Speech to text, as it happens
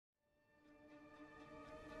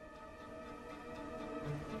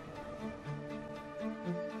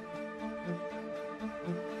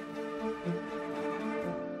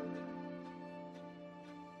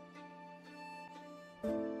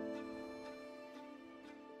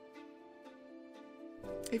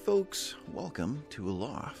Hey folks, welcome to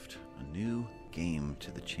Aloft, a new game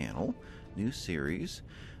to the channel, new series.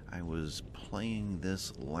 I was playing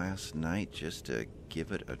this last night just to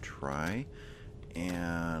give it a try,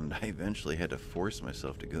 and I eventually had to force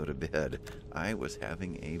myself to go to bed. I was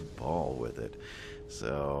having a ball with it.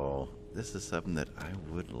 So this is something that I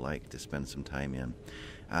would like to spend some time in.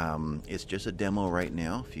 It's just a demo right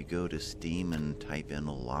now. If you go to Steam and type in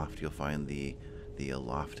Aloft, you'll find the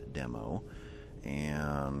Aloft demo.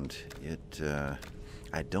 And it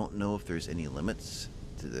I don't know if there's any limits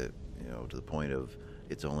to the point of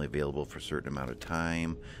it's only available for a certain amount of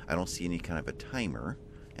time. I don't see any kind of a timer,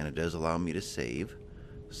 and it does allow me to save,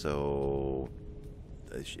 so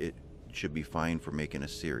it should be fine for making a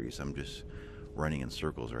series. I'm just running in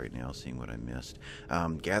circles right now, seeing what I missed.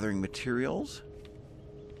 Gathering materials.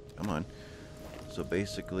 Come on. So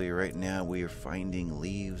basically right now we are finding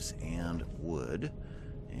leaves and wood,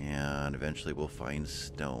 and eventually we'll find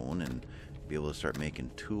stone and be able to start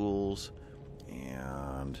making tools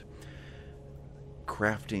and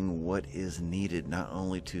crafting what is needed, not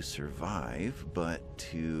only to survive but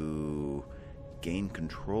to gain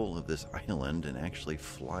control of this island and actually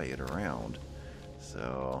fly it around.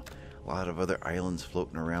 So a lot of other islands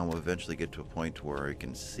floating around. Will eventually get to a point where I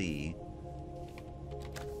can see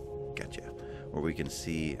where we can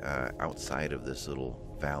see outside of this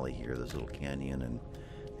little valley here, this little canyon,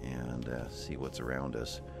 and see what's around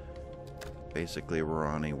us. Basically, we're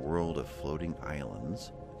on a world of floating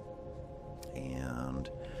islands, and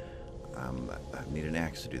I need an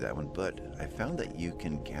axe to do that one, but I found that you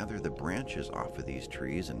can gather the branches off of these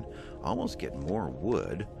trees and almost get more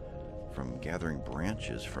wood from gathering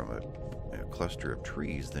branches from a cluster of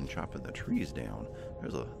trees than chopping the trees down.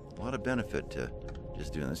 There's a lot of benefit to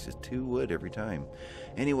just doing this. Just 2 wood every time.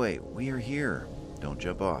 Anyway, we are here. Don't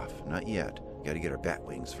jump off. Not yet. Got to get our bat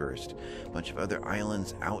wings first. A bunch of other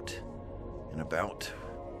islands out and about.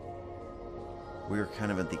 We're kind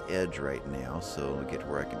of at the edge right now, so we get to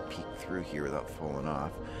where I can peek through here without falling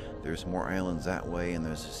off. There's more islands that way, and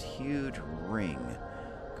there's this huge ring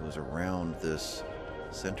goes around this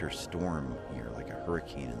center storm here, like a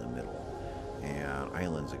hurricane in the middle, and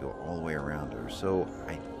islands that go all the way around her. So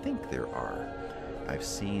I think there are. I've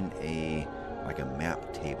seen a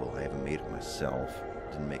map table. I haven't made it myself.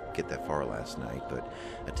 Didn't get that far last night, but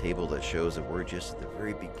a table that shows that we're just at the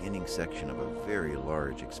very beginning section of a very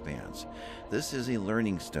large expanse. This is a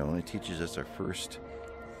learning stone. It teaches us our first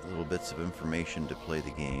little bits of information to play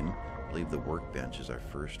the game. I believe the workbench is our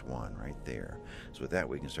first one right there. So with that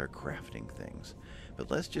we can start crafting things.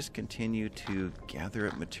 But let's just continue to gather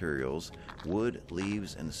up materials. Wood,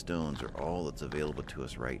 leaves, and stones are all that's available to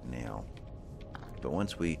us right now. But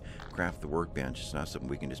once we craft the workbench, it's not something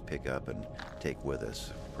we can just pick up and take with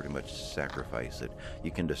us. Pretty much sacrifice it.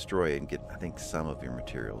 You can destroy it and get, I think, some of your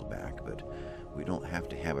materials back, but we don't have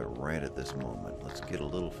to have it right at this moment. Let's get a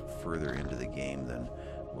little further into the game, then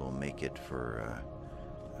we'll make it for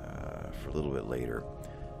a little bit later.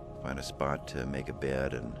 Find a spot to make a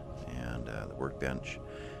bed and the workbench.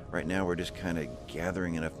 Right now we're just kind of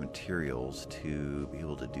gathering enough materials to be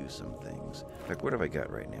able to do some things. In fact, what have I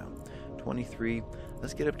got right now? 23.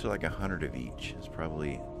 Let's get up to like 100 of each. It's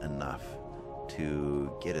probably enough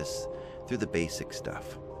to get us through the basic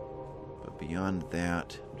stuff. But beyond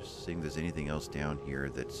that, I'm just seeing if there's anything else down here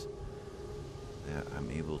that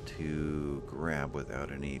I'm able to grab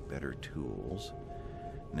without any better tools.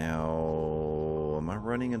 Now, am I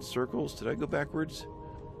running in circles? Did I go backwards?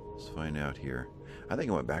 Let's find out here. I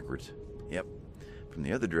think I went backwards. Yep. From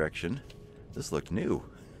the other direction. This looked new.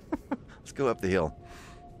 Let's go up the hill.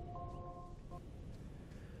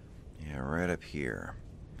 Yeah, right up here.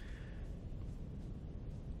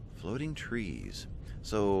 Floating trees.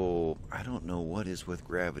 So, I don't know what is with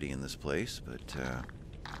gravity in this place, but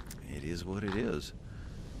it is what it is.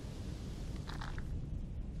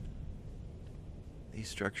 These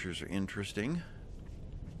structures are interesting.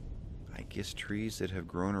 I guess trees that have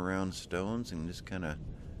grown around stones and just kind of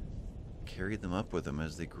carried them up with them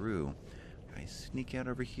as they grew. I sneak out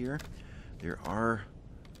over here. There are,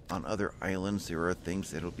 on other islands, there are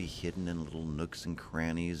things that'll be hidden in little nooks and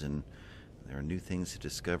crannies, and there are new things to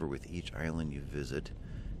discover with each island you visit.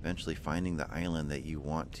 Eventually finding the island that you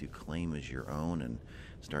want to claim as your own and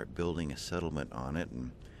start building a settlement on it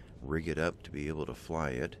and rig it up to be able to fly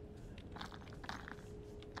it.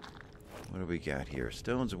 What do we got here?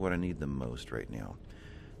 Stones are what I need the most right now.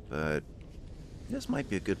 But this might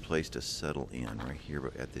be a good place to settle in, right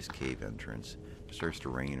here at this cave entrance. If it starts to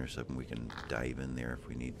rain or something, we can dive in there if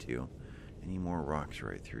we need to. Any more rocks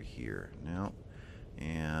right through here? No.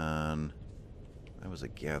 And that was a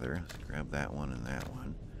gather. Let's grab that one and that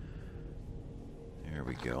one. There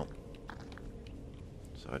we go.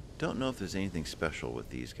 So I don't know if there's anything special with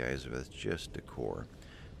these guys, or that's just decor.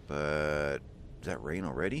 But is that rain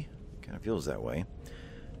already? Kind of feels that way.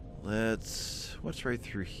 What's right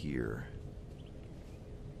through here?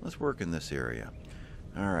 Let's work in this area.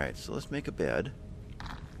 Alright, so let's make a bed.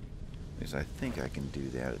 Because I think I can do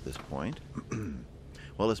that at this point.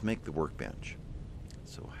 Well, let's make the workbench.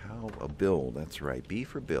 So how a build, that's right, B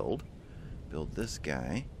for build. Build this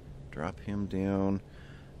guy. Drop him down.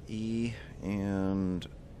 E and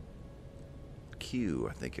Q,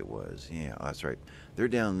 I think it was. Yeah, that's right. They're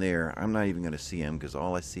down there. I'm not even going to see them because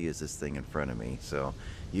all I see is this thing in front of me. So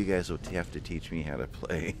you guys will have to teach me how to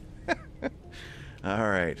play.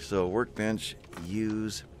 Alright, so workbench,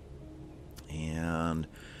 use, and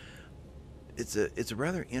it's a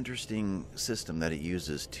rather interesting system that it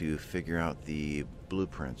uses to figure out the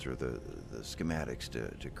blueprints or the schematics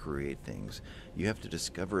to create things. You have to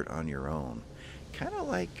discover it on your own. Kind of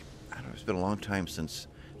like, I don't know, it's been a long time since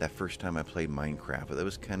that first time I played Minecraft, but that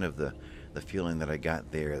was kind of the feeling that I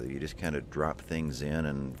got there, that you just kind of drop things in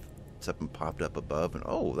and something popped up above and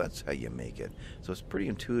oh, that's how you make it. So it's pretty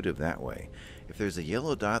intuitive that way. If there's a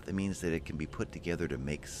yellow dot, that means that it can be put together to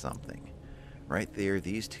make something. Right there,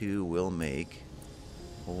 these two will make,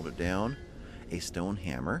 hold it down, a stone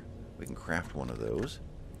hammer. We can craft one of those.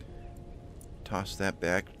 Toss that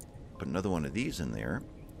back, put another one of these in there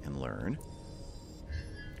and learn.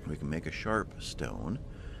 We can make a sharp stone.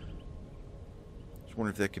 Just wonder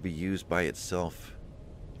if that could be used by itself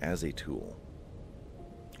as a tool,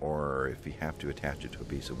 or if you have to attach it to a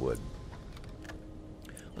piece of wood.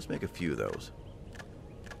 Let's make a few of those.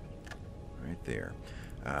 Right there.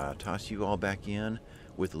 Toss you all back in.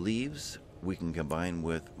 With leaves, we can combine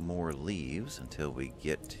with more leaves until we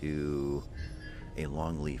get to a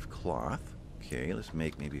long leaf cloth. Okay, let's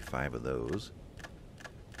make maybe 5 of those.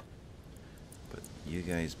 Put you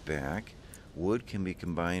guys back. Wood can be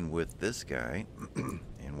combined with this guy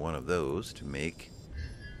and one of those to make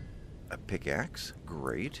a pickaxe.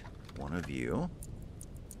 Great. One of you.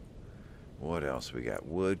 What else we got?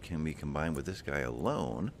 Wood can be combined with this guy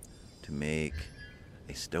alone to make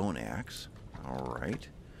a stone axe. Alright.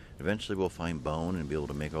 Eventually we'll find bone and be able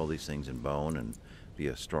to make all these things in bone and be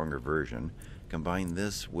a stronger version. Combine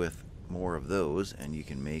this with more of those and you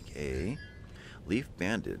can make a leaf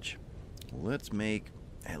bandage. Let's make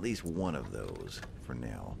at least one of those for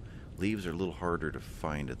now. Leaves are a little harder to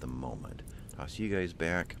find at the moment. Toss you guys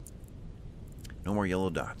back. No more yellow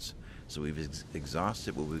dots. So we've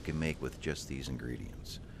exhausted what we can make with just these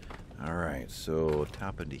ingredients. Alright, so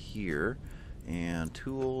top into here. And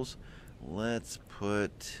tools. Let's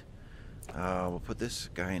put... we'll put this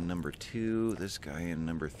guy in number 2, this guy in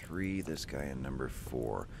number 3, this guy in number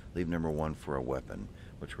 4. Leave number 1 for a weapon,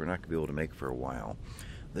 which we're not going to be able to make for a while.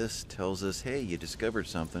 This tells us, hey, you discovered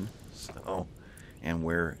something. So, and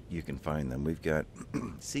where you can find them. We've got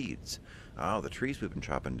seeds. Oh, the trees we've been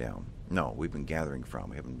chopping down. No, we've been gathering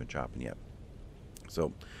from. We haven't been chopping yet.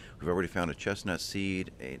 So we've already found a chestnut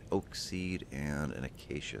seed, an oak seed, and an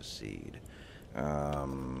acacia seed.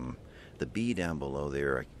 The bee down below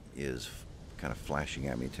there is kind of flashing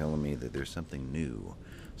at me, telling me that there's something new.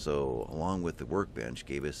 So along with the workbench,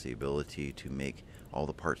 gave us the ability to make all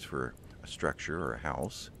the parts for a structure or a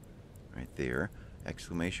house. Right there.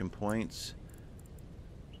 Exclamation points.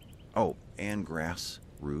 Oh, and grass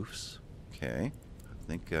roofs. Okay. I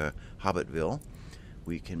think Hobbitville.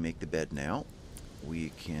 We can make the bed now.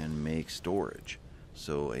 We can make storage.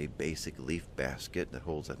 So a basic leaf basket that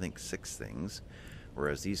holds, I think, 6 things.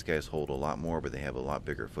 Whereas these guys hold a lot more, but they have a lot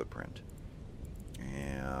bigger footprint.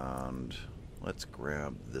 And let's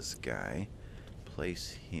grab this guy.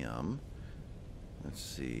 Place him. Let's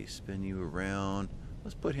see. Spin you around.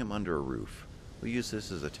 Let's put him under a roof. We use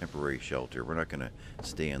this as a temporary shelter. We're not going to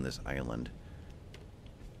stay on this island.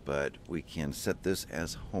 But we can set this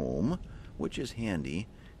as home, which is handy.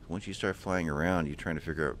 Once you start flying around, you're trying to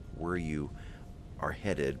figure out where you are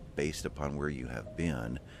headed based upon where you have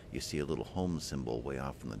been. You see a little home symbol way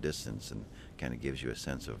off in the distance and kind of gives you a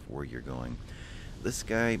sense of where you're going. This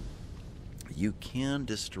guy, you can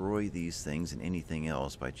destroy these things and anything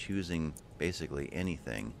else by choosing basically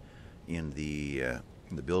anything in the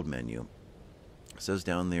build menu. It says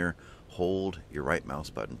down there, hold your right mouse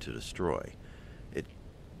button to destroy.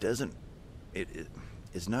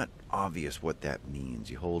 It's not obvious what that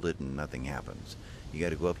means. You hold it and nothing happens. You got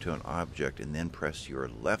to go up to an object and then press your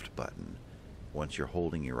left button once you're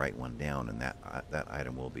holding your right one down, and that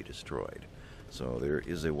item will be destroyed. So there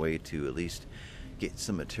is a way to at least get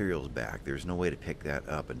some materials back. There's no way to pick that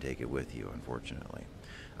up and take it with you, unfortunately.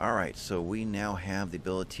 Alright, so we now have the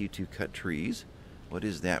ability to cut trees. What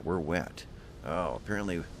is that? We're wet. Oh,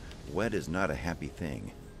 apparently wet is not a happy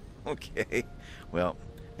thing. Okay. Well,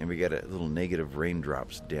 and we got a little negative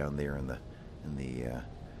raindrops down there in the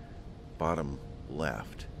bottom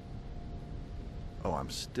left. Oh,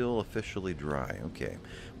 I'm still officially dry. Okay.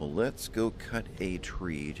 Well, let's go cut a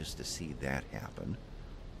tree just to see that happen.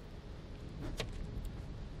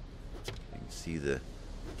 You can see the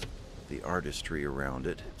artistry around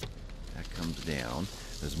it. That comes down.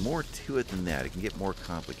 There's more to it than that. It can get more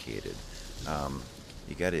complicated.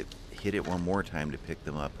 You got to hit it one more time to pick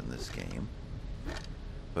them up in this game.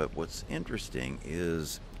 But what's interesting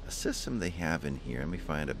is a system they have in here. Let me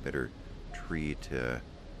find a better tree to...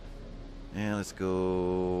 And let's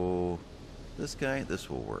go... This guy, this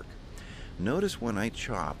will work. Notice when I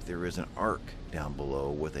chop, there is an arc down below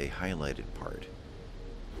with a highlighted part.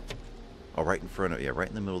 Oh, right in front of... Yeah, right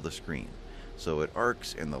in the middle of the screen. So it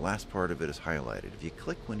arcs and the last part of it is highlighted. If you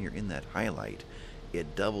click when you're in that highlight,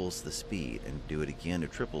 it doubles the speed, and do it again,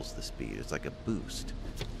 it triples the speed. It's like a boost.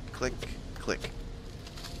 Click, click,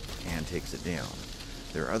 and takes it down.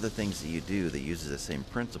 There are other things that you do that uses the same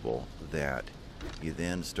principle that you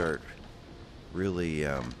then start really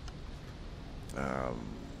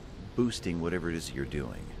boosting whatever it is you're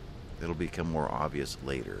doing. It'll become more obvious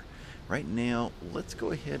later. Right now, let's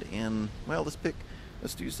go ahead and, well,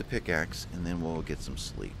 let's use the pickaxe, and then we'll get some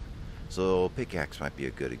sleep. So pickaxe might be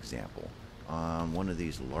a good example on one of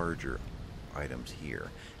these larger items here.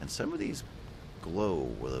 And some of these glow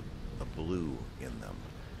with a blue in them.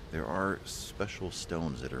 There are special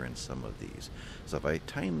stones that are in some of these. So if I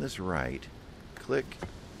time this right, click,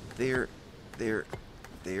 there, there,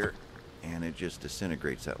 there, and it just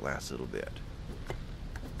disintegrates that last little bit.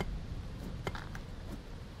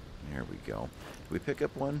 There we go. Did we pick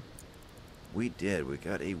up one? We did. We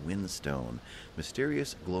got a windstone.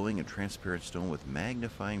 Mysterious, glowing, and transparent stone with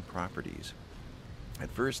magnifying properties.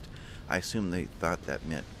 At first, I assumed they thought that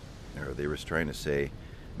meant, or they were trying to say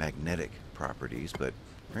magnetic properties, but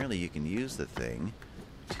apparently you can use the thing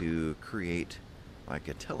to create like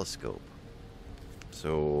a telescope.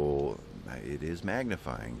 So it is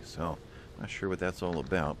magnifying. So I'm not sure what that's all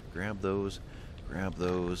about. Grab those,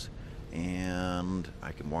 and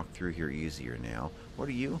I can walk through here easier now. What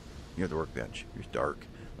are you? You're the workbench. You're dark.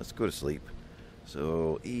 Let's go to sleep.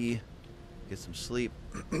 So E, get some sleep.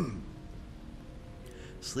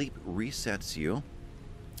 Sleep resets you,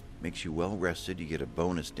 makes you well rested. You get a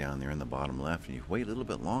bonus down there in the bottom left, and you wait a little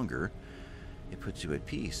bit longer, it puts you at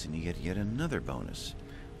peace, and you get yet another bonus.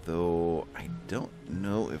 Though I don't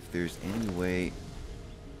know if there's any way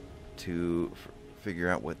to figure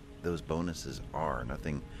out what those bonuses are.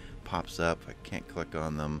 Nothing pops up. I can't click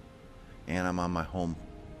on them, and I'm on my home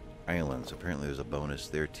island, so apparently there's a bonus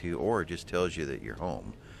there too, or it just tells you that you're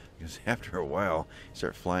home. Because after a while, you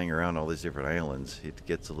start flying around all these different islands, it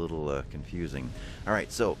gets a little confusing.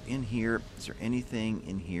 Alright, so in here, is there anything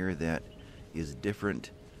in here that is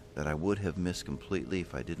different that I would have missed completely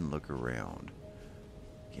if I didn't look around?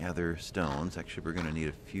 Gather stones. Actually, we're going to need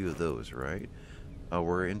a few of those, right? Oh,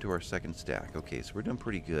 we're into our second stack. Okay, so we're doing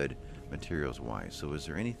pretty good materials-wise. So is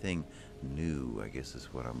there anything new, I guess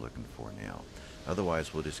is what I'm looking for now.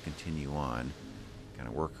 Otherwise, we'll just continue on, kind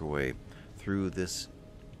of work our way through this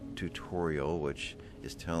tutorial, which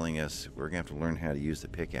is telling us we're going to have to learn how to use the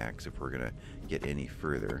pickaxe if we're going to get any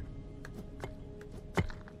further.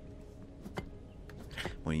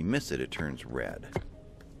 When you miss it, it turns red.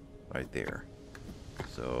 Right there.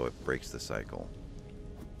 So it breaks the cycle.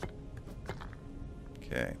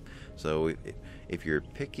 Okay. So if you're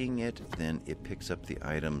picking it, then it picks up the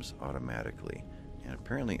items automatically. And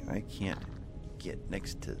apparently I can't get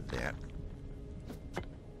next to that.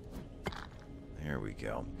 There we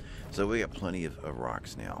go. So we got plenty of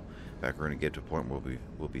rocks now. In fact, we're going to get to a point where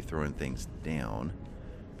we'll be throwing things down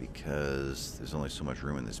because there's only so much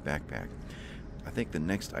room in this backpack. I think the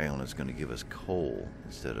next island is going to give us coal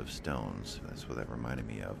instead of stones. That's what that reminded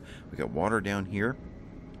me of. We got water down here.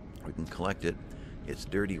 We can collect it. It's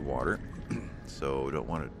dirty water, so we don't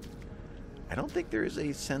want to... I don't think there is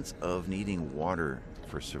a sense of needing water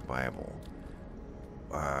for survival.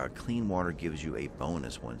 Clean water gives you a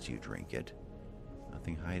bonus once you drink it.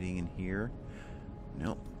 Nothing hiding in here.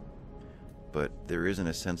 Nope. But there isn't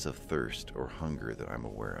a sense of thirst or hunger that I'm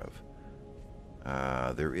aware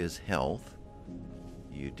of. There is health.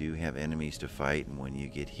 You do have enemies to fight, and when you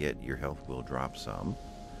get hit, your health will drop some.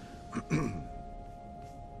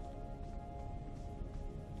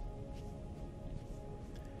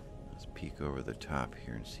 Let's peek over the top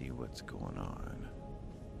here and see what's going on.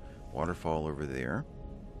 Waterfall over there.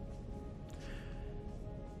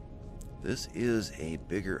 This is a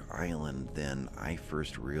bigger island than I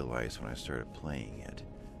first realized when I started playing it.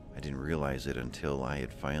 I didn't realize it until I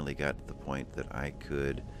had finally got to the point that I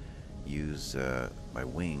could use my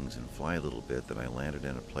wings and fly a little bit, that I landed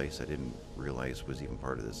in a place I didn't realize was even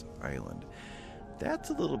part of this island. That's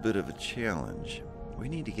a little bit of a challenge. We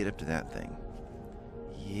need to get up to that thing.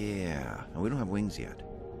 Yeah, and we don't have wings yet.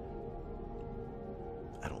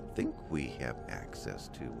 I don't think we have access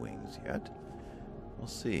to wings yet. We'll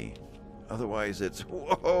see. Otherwise it's...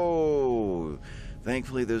 Whoa!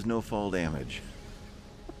 Thankfully there's no fall damage.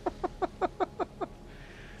 I'm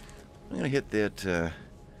going to hit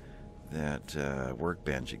that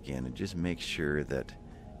workbench again and just make sure that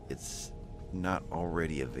it's not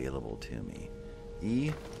already available to me.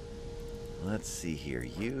 E, let's see here.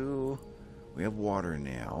 We have water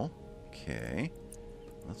now. Okay.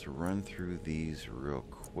 Let's run through these real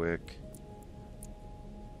quick.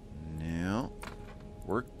 Now,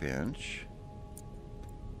 workbench.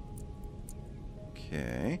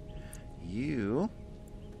 Okay.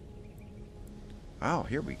 Oh,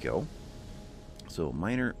 here we go. So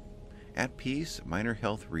minor, at peace, minor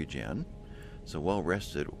health regen. So well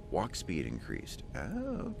rested, walk speed increased.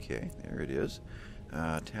 Oh, okay, there it is.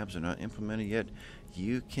 Tabs are not implemented yet.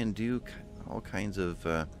 You can do all kinds of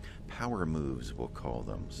power moves, we'll call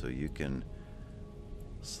them. So you can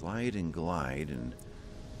slide and glide and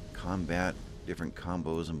combat different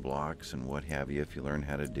combos and blocks and what have you, if you learn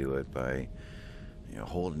how to do it by, you know,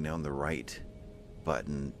 holding down the right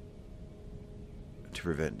button to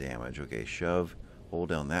prevent damage. Okay, shove, hold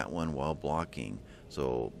down that one while blocking.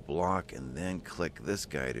 So block and then click this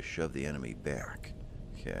guy to shove the enemy back.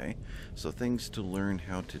 Okay, so things to learn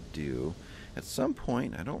how to do. At some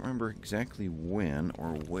point, I don't remember exactly when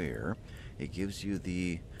or where, it gives you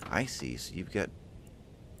the... I see, so you've got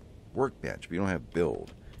workbench, but you don't have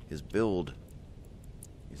build. His build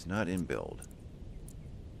is not in build.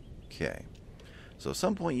 Okay, so at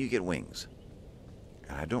some point you get wings.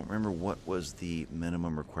 And I don't remember what was the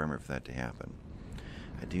minimum requirement for that to happen.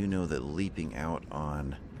 I do know that leaping out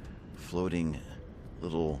on floating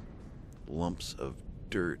little lumps of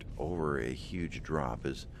dirt over a huge drop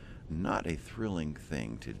is not a thrilling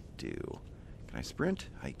thing to do. Can I sprint?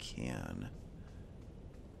 I can.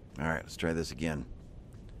 Alright, let's try this again.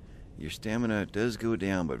 Your stamina does go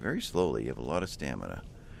down, but very slowly. You have a lot of stamina,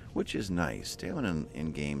 which is nice. Stamina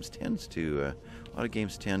in games tends to... a lot of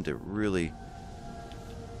games tend to really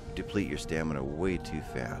deplete your stamina way too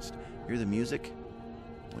fast. Hear the music?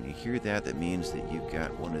 When you hear that, that means that you've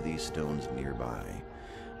got one of these stones nearby.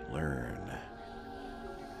 Learn.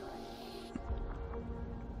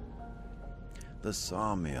 The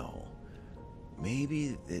sawmill.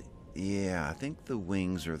 Maybe it... Yeah, I think the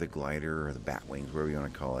wings or the glider or the bat wings, whatever you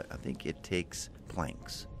want to call it, I think it takes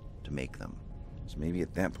planks to make them. So maybe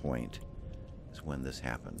at that point is when this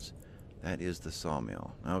happens. That is the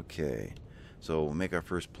sawmill. Okay. So we'll make our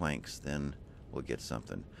first planks, then we'll get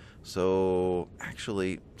something. So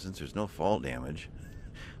actually, since there's no fall damage,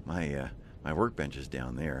 my workbench is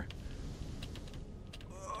down there.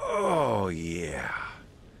 Oh yeah.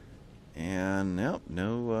 And nope,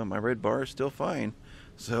 no, my red bar is still fine.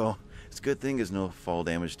 So it's a good thing there's no fall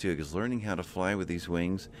damage too, because learning how to fly with these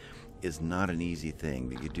wings is not an easy thing.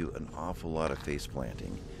 But you do an awful lot of face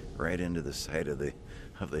planting right into the side of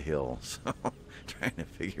the hill. So trying to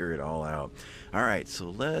figure it all out. All right, so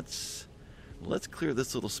let's clear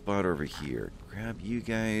this little spot over here. Grab you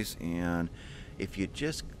guys, and if you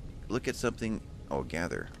just look at something, oh,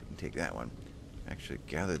 gather. You can take that one. Actually,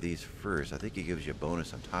 gather these first. I think it gives you a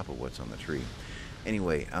bonus on top of what's on the tree.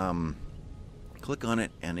 Anyway, click on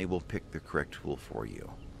it, and it will pick the correct tool for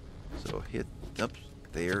you. So hit up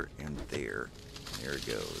there and there. There it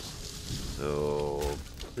goes. So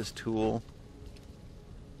this tool,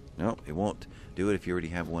 nope, it won't do it if you already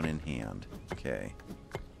have one in hand. Okay.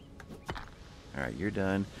 Alright, you're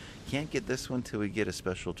done. Can't get this one till we get a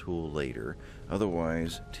special tool later.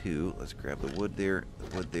 Otherwise, let's grab the wood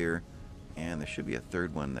there, and there should be a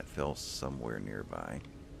third one that fell somewhere nearby.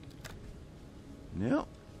 Nope.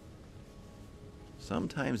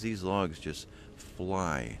 Sometimes these logs just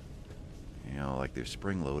fly. You know, like they're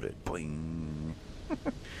spring-loaded. Boing.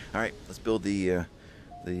 Alright, let's build the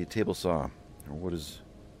table saw. Or what is...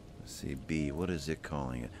 Let's see, B. What is it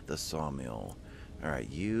calling it? The sawmill.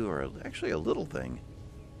 Alright, you are actually a little thing.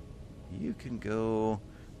 You can go...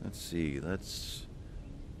 Let's see, let's...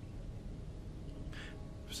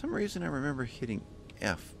 For some reason I remember hitting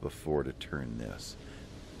F before to turn this.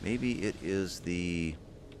 Maybe it is the...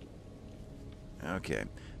 Okay,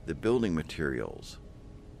 the building materials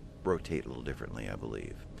rotate a little differently, I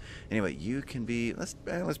believe. Anyway, you can be... Let's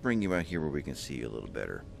bring you out here where we can see you a little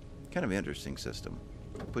better. Kind of an interesting system.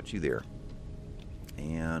 I'll put you there.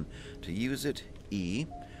 And to use it, E.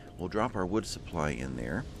 we'll drop our wood supply in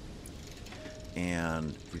there.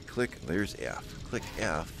 And we click, there's F. Click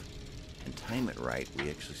F and time it right,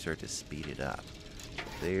 we actually start to speed it up.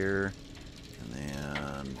 There, and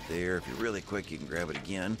then there. If you're really quick, you can grab it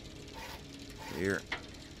again. There,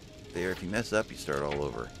 there. If you mess up, you start all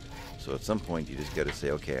over. So at some point, you just got to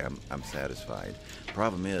say, okay, I'm satisfied.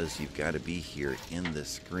 Problem is, you've got to be here in the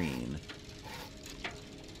screen.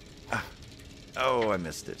 Ah, oh, I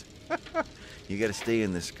missed it. You got to stay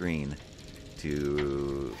in the screen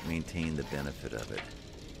to maintain the benefit of it.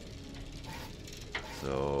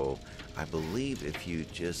 So I believe if you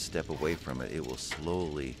just step away from it, it will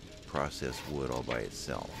slowly process wood all by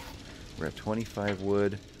itself. We're at 25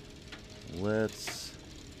 wood. Let's...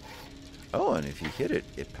 Oh, and if you hit it,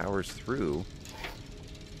 it powers through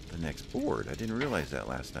the next board. I didn't realize that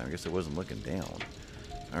last time. I guess I wasn't looking down.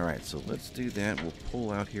 Alright, so let's do that. We'll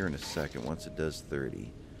pull out here in a second once it does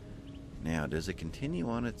 30. Now, does it continue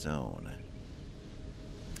on its own?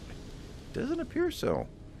 Doesn't appear so.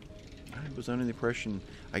 I was under the impression,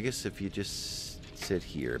 I guess if you just sit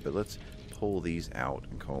here, but let's pull these out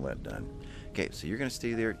and call that done. Okay, so you're going to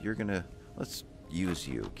stay there. You're going to, let's use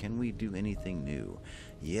you. Can we do anything new?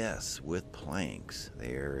 Yes, with planks.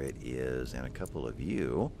 There it is. And a couple of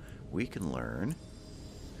you, we can learn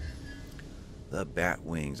the bat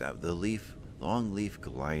wings, the long leaf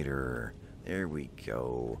glider. There we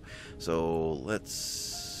go. So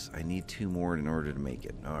let's, I need 2 more in order to make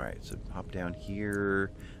it. All right, so hop down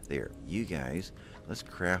here. There, you guys, let's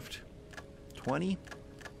craft 20.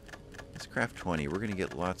 Let's craft 20. We're going to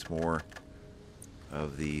get lots more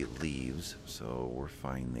of the leaves, so we're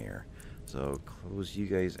fine there. So close you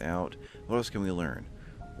guys out. What else can we learn?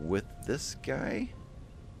 With this guy?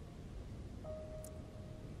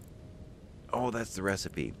 Oh, that's the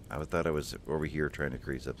recipe. I thought I was over here trying to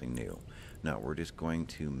create something new. No, we're just going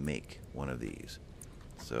to make one of these.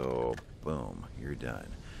 So, boom, you're done.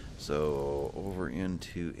 So, over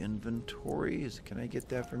into inventories. Can I get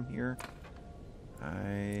that from here?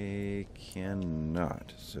 I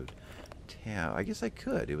cannot. So, tab. I guess I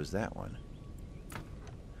could. It was that one.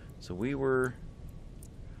 So we were...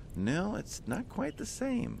 No, it's not quite the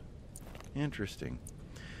same. Interesting.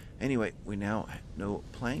 Anyway, we now know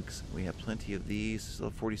planks. We have plenty of these. Still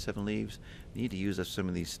have 47 leaves. Need to use up some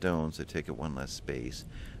of these stones to take up one less space.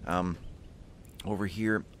 Over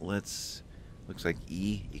here, let's... Looks like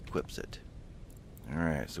E equips it.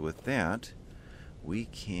 Alright, so with that, we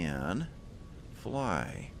can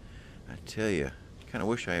fly. I tell you, I kind of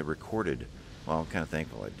wish I had recorded. Well, I'm kind of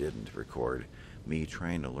thankful I didn't record me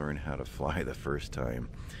trying to learn how to fly the first time.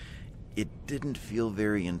 It didn't feel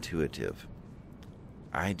very intuitive.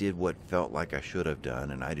 I did what felt like I should have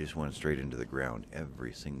done, and I just went straight into the ground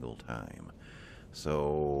every single time.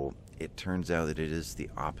 So it turns out that it is the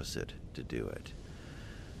opposite to do it.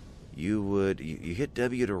 You hit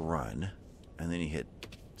W to run, and then you hit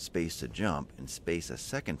space to jump, and space a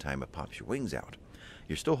second time, it pops your wings out.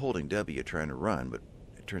 You're still holding W trying to run, but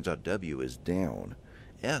it turns out W is down,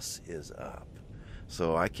 S is up.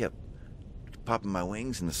 So I kept popping my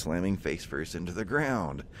wings and slamming face first into the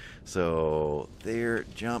ground. So there,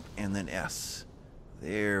 jump, and then S.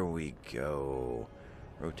 There we go.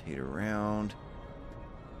 Rotate around.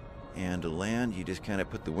 And to land, you just kind of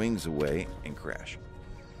put the wings away and crash.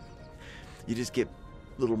 You just get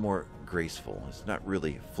a little more graceful. It's not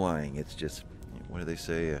really flying. It's just, what do they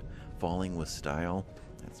say? Falling with style.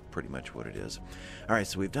 That's pretty much what it is. All right,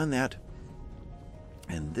 so we've done that.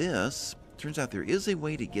 And this, turns out there is a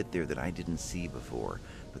way to get there that I didn't see before.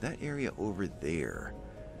 But that area over there,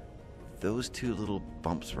 those 2 little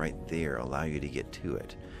bumps right there allow you to get to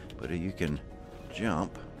it. But you can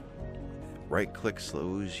jump. Right click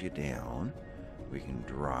slows you down. We can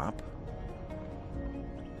drop.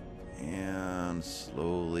 And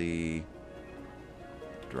slowly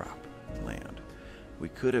drop, land. We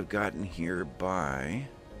could have gotten here by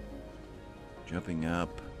jumping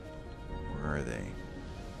up. Where are they?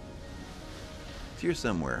 It's here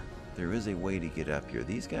somewhere. There is a way to get up here.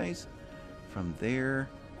 These guys, from there,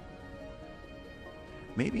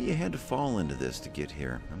 maybe you had to fall into this to get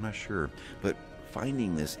here. I'm not sure. But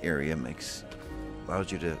finding this area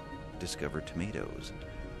allows you to discover tomatoes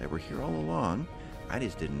that were here all along. I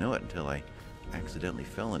just didn't know it until I accidentally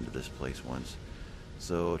fell into this place once.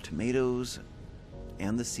 So tomatoes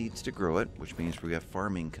and the seeds to grow it, which means we have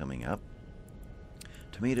farming coming up.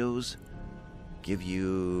 Tomatoes give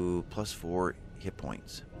you +4 hit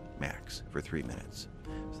points max for 3 minutes.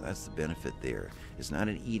 So that's the benefit there. It's not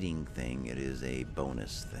an eating thing, it is a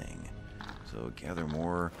bonus thing. So gather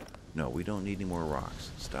more. No, we don't need any more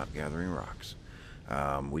rocks. Stop gathering rocks.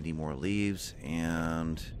 We need more leaves,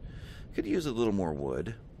 and could use a little more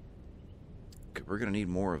wood. we're going to need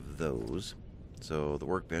more of those. So the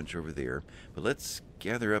workbench over there. But let's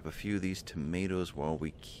gather up a few of these tomatoes while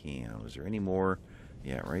we can. Is there any more?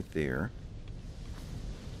 Yeah, right there.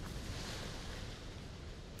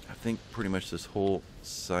 I think pretty much this whole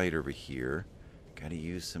side over here. Got to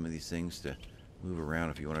use some of these things to move around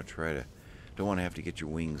if you want to try to. Don't want to have to get your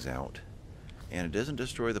wings out. And it doesn't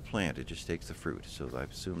destroy the plant, it just takes the fruit. So I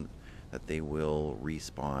assume that they will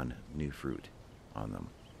respawn new fruit on them,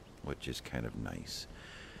 which is kind of nice.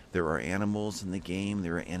 There are animals in the game,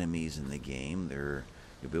 there are enemies in the game.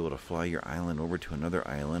 You'll be able to fly your island over to another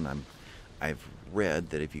island. I've read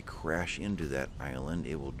that if you crash into that island,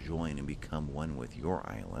 it will join and become one with your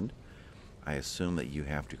island. I assume that you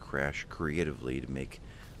have to crash creatively to make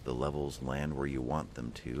the levels land where you want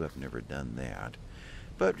them to. I've never done that.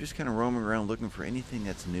 But just kind of roaming around looking for anything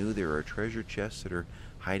that's new. There are treasure chests that are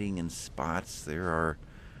hiding in spots. There are,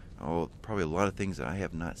 probably a lot of things that I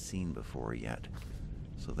have not seen before yet.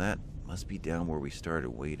 So that must be down where we started,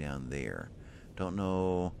 way down there. Don't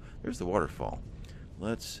know. There's the waterfall.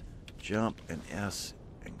 Let's jump and S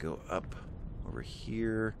and go up over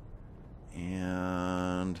here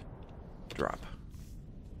and drop.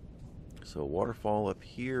 So waterfall up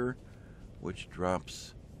here, which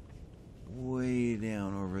drops way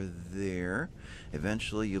down over there.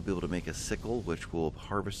 Eventually you'll be able to make a sickle, which will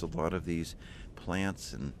harvest a lot of these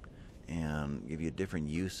plants and give you different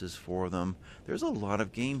uses for them. There's a lot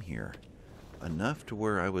of game here. Enough to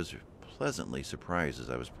where I was pleasantly surprised as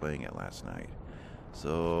I was playing it last night.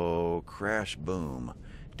 So crash, boom.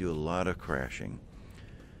 Do a lot of crashing.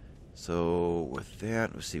 So with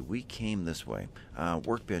that, let's see, we came this way.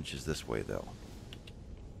 Workbench is this way though.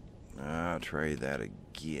 I'll try that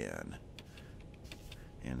again.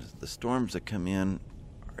 And the storms that come in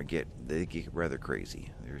they get rather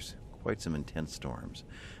crazy. There's quite some intense storms.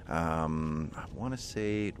 I want to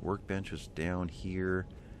say workbench was down here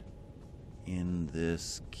in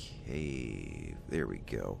this cave. There we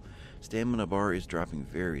go. Stamina bar is dropping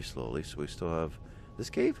very slowly, so we still have this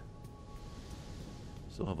cave.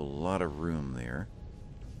 Still have a lot of room there.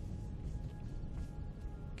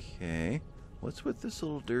 Okay. What's with this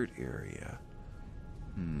little dirt area?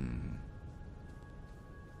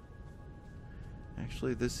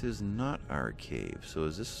 Actually, this is not our cave. So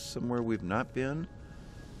is this somewhere we've not been?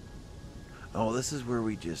 Oh, this is where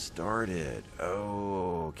we just started.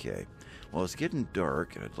 Oh, okay. Well, it's getting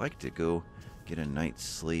dark, and I'd like to go get a night's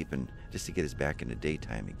sleep and just to get us back into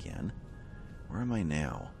daytime again. Where am I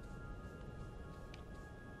now?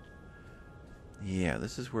 Yeah,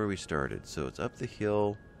 this is where we started. So it's up the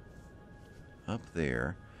hill, up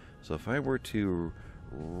there. So if I were to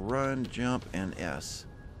run, jump, and S,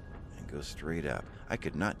 and go straight up, I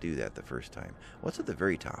could not do that the first time. What's at the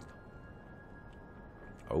very top?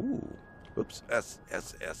 Oh, oops, S,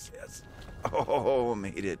 S, S, S. Oh,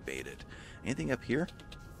 made it. Anything up here?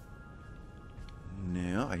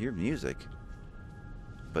 No, I hear music.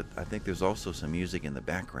 But I think there's also some music in the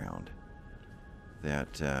background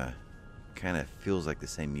that kind of feels like the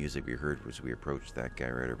same music we heard as we approached that guy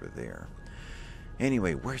right over there.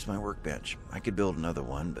 Anyway, where's my workbench? I could build another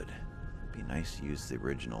one, but it'd be nice to use the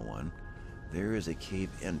original one. There is a cave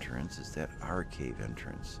entrance. Is that our cave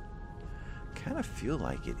entrance? Kind of feel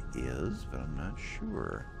like it is, but I'm not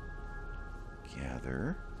sure.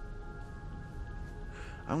 Gather.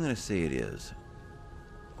 I'm going to say it is.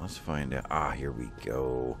 Let's find out. Ah, here we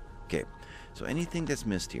go. Okay, so anything that's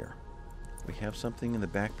missed here. We have something in the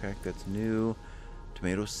backpack that's new.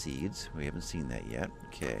 Tomato seeds. We haven't seen that yet.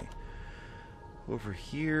 Okay. Over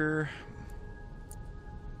here.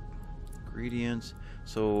 Ingredients.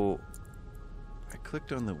 So I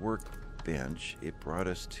clicked on the workbench. It brought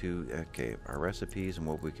us to, okay, our recipes and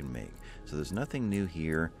what we can make. So there's nothing new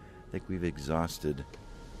here. I think we've exhausted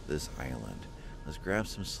this island. Let's grab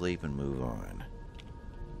some sleep and move on.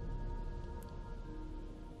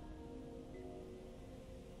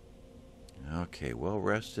 Okay, well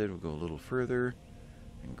rested. We'll go a little further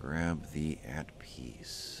and grab the at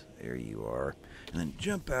peace. There you are. And then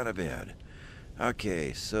jump out of bed.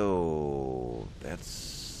 Okay, so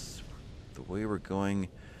that's the way we're going.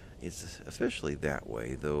 It's officially that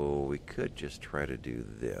way, though we could just try to do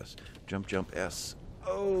this. Jump, jump, S.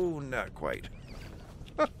 Oh, not quite.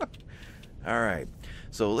 All right,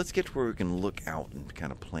 so let's get to where we can look out and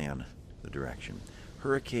kind of plan the direction.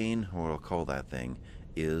 Hurricane, or what I'll call that thing,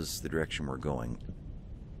 is the direction we're going.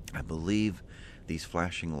 I believe these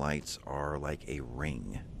flashing lights are like a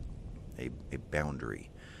ring, a boundary.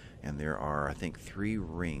 And there are, I think, 3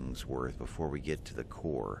 rings worth before we get to the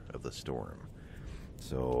core of the storm.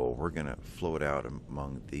 So we're going to float out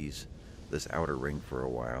among this outer ring for a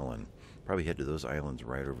while and probably head to those islands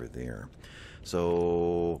right over there.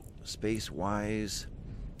 So space-wise,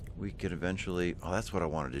 we could eventually... Oh, that's what I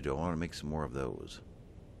wanted to do. I want to make some more of those.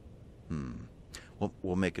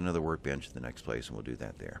 We'll make another workbench in the next place, and we'll do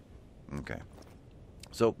that there. Okay.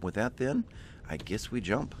 So with that then, I guess we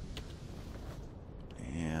jump.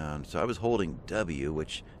 And so I was holding W,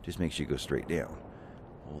 which just makes you go straight down.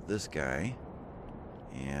 Hold this guy,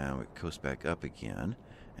 and we coast back up again.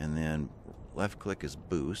 And then left click is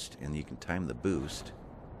boost, and you can time the boost.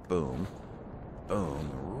 Boom. Boom.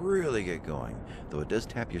 Really get going. Though it does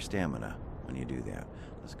tap your stamina when you do that.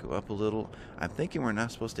 Let's go up a little. I'm thinking we're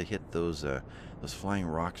not supposed to hit those flying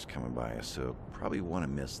rocks coming by us, so probably want to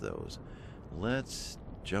miss those. Let's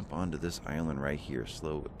jump onto this island right here.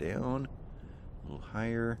 Slow it down. A little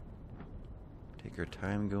higher. Take our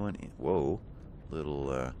time going in. Whoa.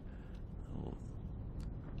 Little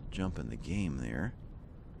jump in the game there.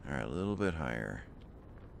 Alright, a little bit higher.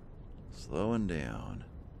 Slowing down.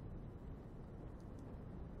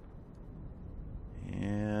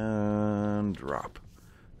 And drop.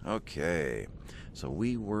 Okay. So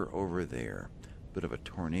we were over there. Bit of a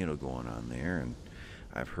tornado going on there, and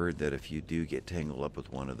I've heard that if you do get tangled up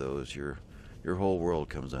with one of those, your whole world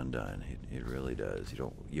comes undone. It really does.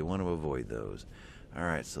 You want to avoid those. All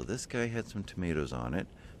right, so this guy had some tomatoes on it,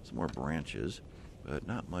 some more branches, but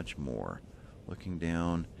not much more. Looking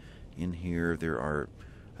down in here,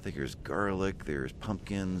 I think there's garlic, there's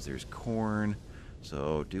pumpkins, there's corn.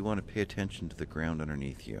 So do want to pay attention to the ground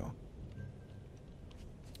underneath you.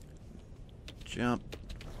 Jump.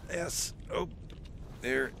 S. Oh,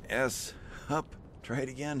 there. S. Up. Try it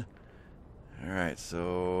again. All right,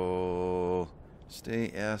 so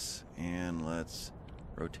stay S and let's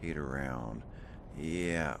rotate around.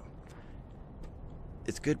 Yeah.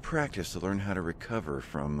 It's good practice to learn how to recover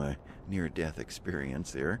from a near-death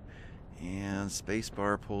experience there. And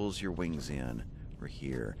spacebar pulls your wings in. We're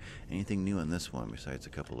here. Anything new on this one besides a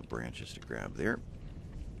couple of branches to grab there?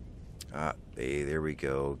 Hey, there we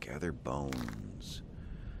go. Gather bones.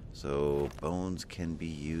 So bones can be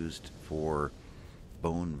used for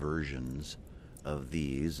bone versions of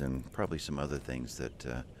these, and probably some other things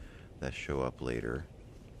that show up later.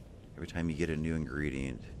 Every time you get a new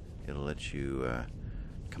ingredient, it'll let you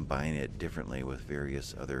combine it differently with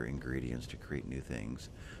various other ingredients to create new things.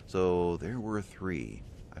 So there were 3.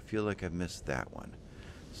 I feel like I've missed that one.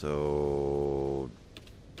 So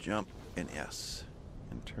jump and S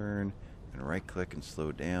and turn and right click and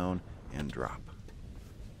slow down and drop.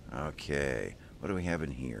 Okay, what do we have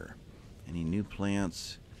in here? Any new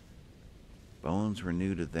plants? Bones were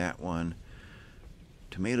new to that one.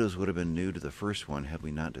 Tomatoes would have been new to the first one had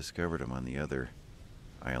we not discovered them on the other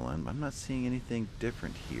island. I'm not seeing anything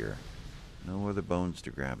different here. No other bones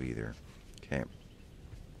to grab either. Okay.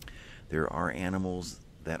 There are animals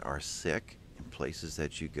that are sick in places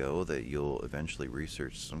that you go that you'll eventually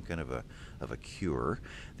research some kind of a cure.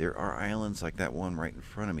 There are islands like that one right in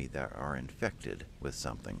front of me that are infected with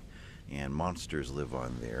something, and monsters live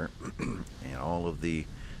on there. And all of the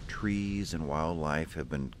trees and wildlife have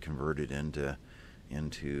been converted into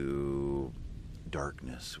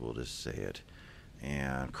darkness, we'll just say it,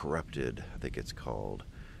 and corrupted, I think it's called.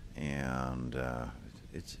 And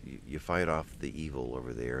you fight off the evil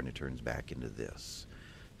over there, and it turns back into this.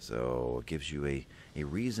 So it gives you a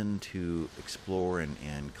reason to explore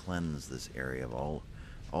and cleanse this area of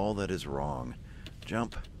all that is wrong.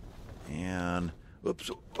 Jump and oops,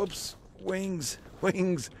 wings,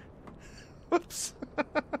 whoops.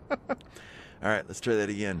 All right, let's try that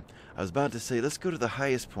again. I was about to say let's go to the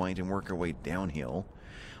highest point and work our way downhill.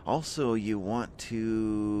 Also, you want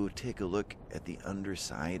to take a look at the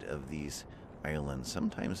underside of these islands.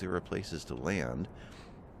 Sometimes there are places to land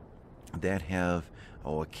that have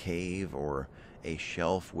a cave or a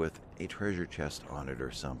shelf with a treasure chest on it or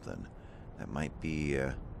something. That might be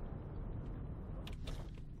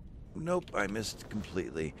nope, I missed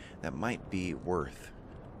completely. That might be worth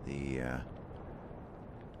the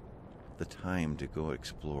time to go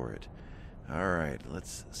explore it. All right,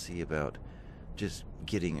 let's see about just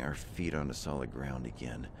getting our feet onto solid ground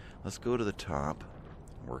again. Let's go to the top,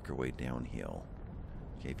 work our way downhill.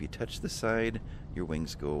 Okay, if you touch the side, your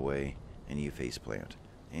wings go away and you face plant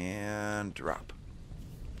and drop.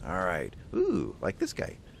 All right. Ooh, like this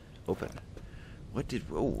guy. Open.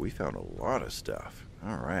 We found a lot of stuff.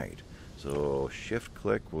 All right. So shift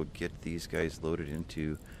click will get these guys loaded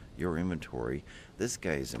into your inventory. This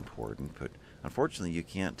guy is important, but unfortunately you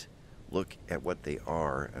can't look at what they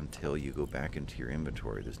are until you go back into your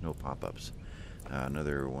inventory. There's no pop-ups.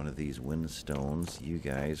 Another one of these windstones. You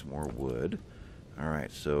guys, more wood. All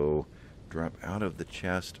right, so drop out of the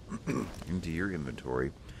chest into your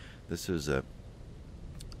inventory. This is a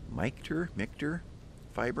Mictor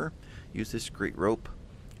fiber. Use this great rope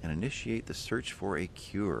and initiate the search for a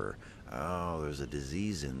cure. Oh, there's a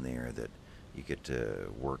disease in there that you get to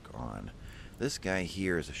work on. This guy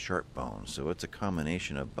here is a sharp bone, so it's a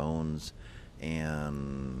combination of bones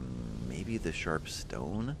and maybe the sharp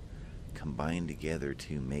stone combined together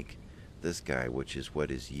to make this guy, which is what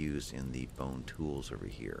is used in the bone tools over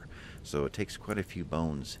here. So it takes quite a few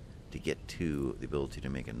bones to get to the ability to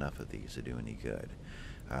make enough of these to do any good.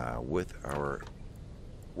 With our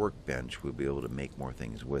workbench, we'll be able to make more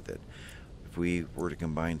things with it. If we were to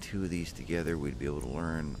combine two of these together, we'd be able to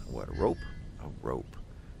learn what? A rope? A rope.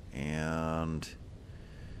 And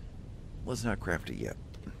let's not craft it yet.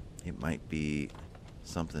 It might be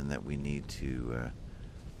something that we need to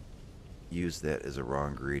use that as a raw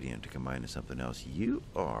ingredient to combine to something else. You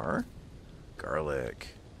are garlic.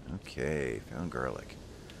 Okay, found garlic.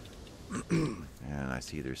 And I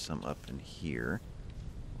see there's some up in here.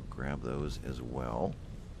 We'll grab those as well.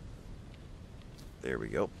 There we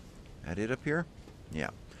go. That it up here? Yeah.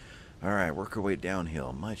 Alright, work our way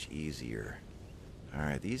downhill. Much easier.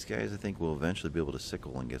 Alright, these guys I think we'll eventually be able to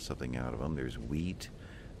sickle and get something out of them. There's wheat.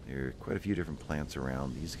 There are quite a few different plants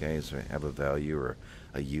around. These guys have a value or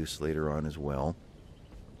a use later on as well.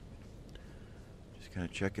 Just kind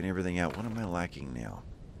of checking everything out. What am I lacking now?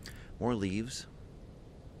 More leaves.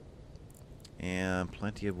 And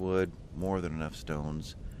plenty of wood. More than enough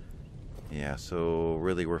stones. Yeah, so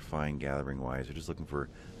really we're fine gathering-wise. We're just looking for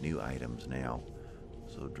new items now.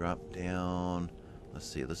 So drop down. Let's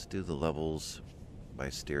see. Let's do the levels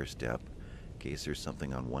by stair step. In case there's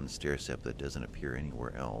something on one stair step that doesn't appear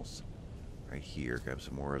anywhere else. Right here. Grab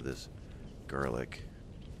some more of this garlic.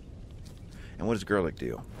 And what does garlic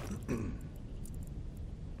do?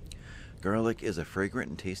 Garlic is a fragrant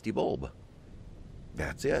and tasty bulb.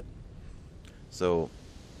 That's it. So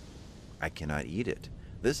I cannot eat it.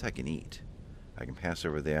 This I can eat. I can pass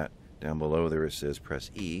over that. Down below there it says press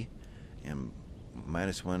E and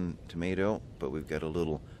 -1 tomato, but we've got a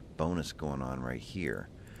little bonus going on right here.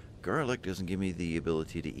 Garlic doesn't give me the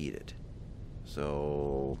ability to eat it.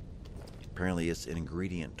 So apparently it's an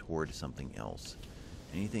ingredient toward something else.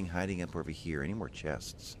 Anything hiding up over here? Any more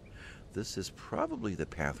chests? This is probably the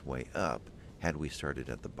pathway up had we started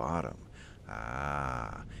at the bottom.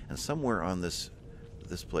 Ah, and somewhere on this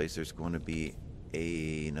place there's going to be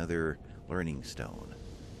another learning stone.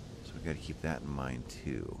 So we've got to keep that in mind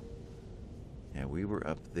too. Yeah, we were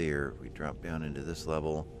up there. We dropped down into this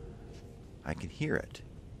level. I can hear it.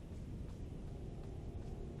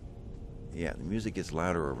 Yeah, the music gets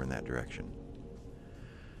louder over in that direction.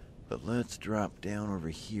 But let's drop down over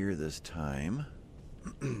here this time.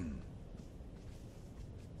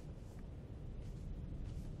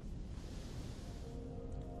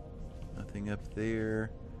 Nothing up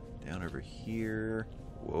there. Down over here.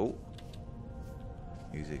 Whoa.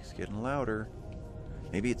 Music's getting louder.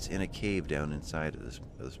 Maybe it's in a cave down inside of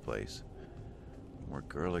this place. More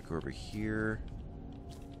garlic over here.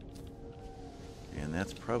 And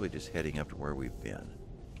that's probably just heading up to where we've been.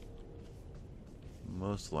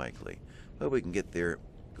 Most likely. But we can get there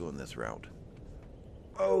going this route.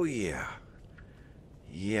 Oh yeah.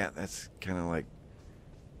 Yeah, that's kind of like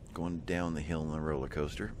going down the hill on a roller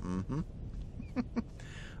coaster. Mm-hmm.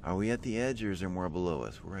 Are we at the edge or is there more below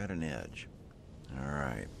us? We're at an edge.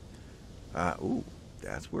 Alright. Ooh,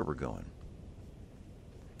 that's where we're going.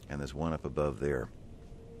 And there's one up above there.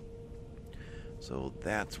 So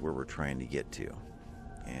that's where we're trying to get to.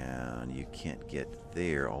 And you can't get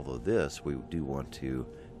there, although this we do want to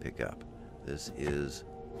pick up. This is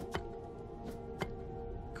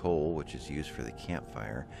coal, which is used for the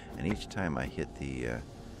campfire. And each time I hit the...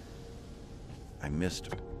 I missed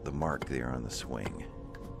the mark there on the swing.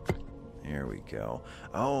 There we go.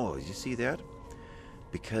 Oh, did you see that?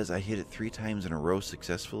 Because I hit it 3 times in a row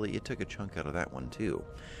successfully, it took a chunk out of that one too.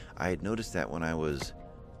 I had noticed that when I was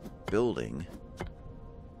building,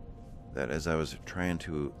 that as I was trying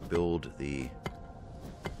to build the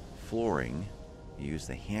flooring, you use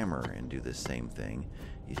the hammer and do the same thing.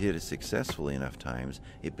 You hit it successfully enough times,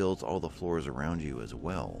 it builds all the floors around you as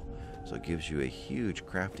well. So it gives you a huge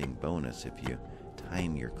crafting bonus if you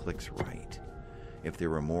time your clicks right. If there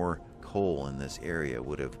were more coal in this area, it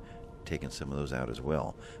would have taken some of those out as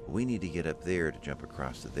well. But we need to get up there to jump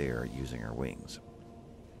across to there using our wings.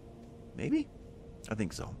 Maybe? I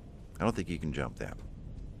think so. I don't think you can jump that.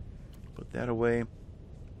 Put that away.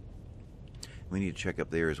 We need to check up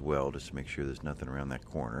there as well just to make sure there's nothing around that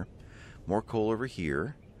corner. More coal over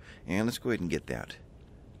here. And let's go ahead and get that.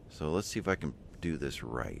 So let's see if I can do this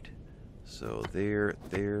right. So there,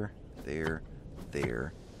 there, there,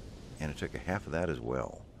 there. And it took a half of that as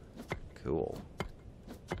well. Cool.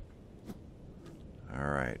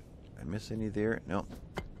 Alright. I miss any there? No.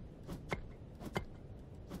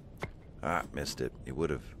 Ah, missed it. It would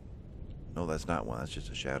have... No, that's not one. That's just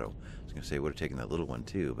a shadow. I was going to say it would have taken that little one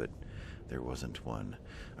too, but there wasn't one.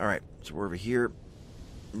 Alright, so we're over here.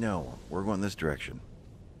 No, we're going this direction.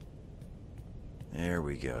 There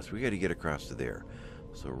we go. So we got to get across to there.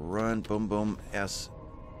 So run, boom, boom, S,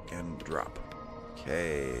 and drop.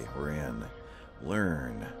 Okay, we're in.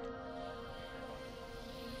 Learn.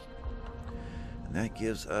 And that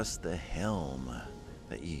gives us the helm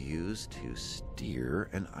that you use to steer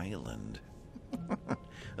an island.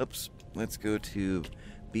 Oops. Let's go to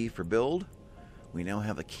B for build. We now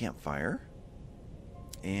have a campfire.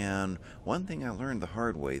 And one thing I learned the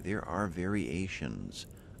hard way, there are variations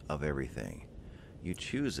of everything. You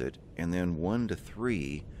choose it, and then 1 to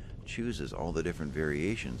 3 chooses all the different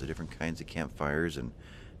variations, the different kinds of campfires and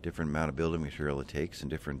different amount of building material it takes and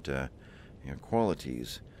different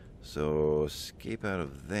qualities. So escape out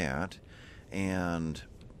of that, and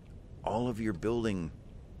all of your building,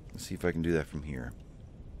 let's see if I can do that from here.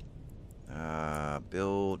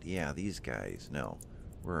 Build, yeah, these guys. No,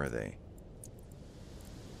 where are they?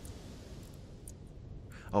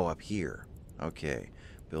 Oh, up here. Okay,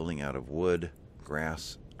 building out of wood,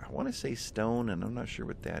 grass, I want to say stone, and I'm not sure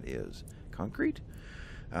what that is. Concrete?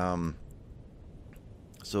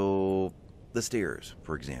 So the stairs,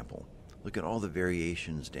 for example. Look at all the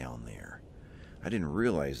variations down there. I didn't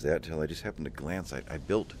realize that till I just happened to glance. I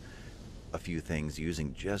built a few things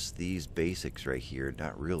using just these basics right here,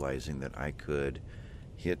 not realizing that I could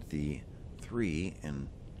hit the 3 and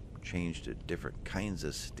change to different kinds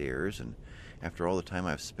of stairs. And after all the time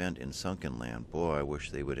I've spent in Sunken Land, boy, I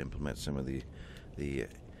wish they would implement some of the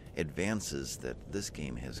advances that this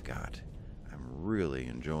game has got. I'm really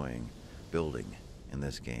enjoying building in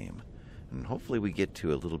this game. And hopefully we get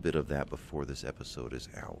to a little bit of that before this episode is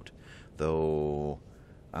out. Though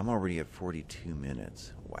I'm already at 42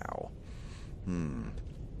 minutes. Wow.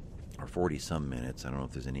 Or 40 some minutes. I don't know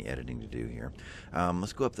if there's any editing to do here.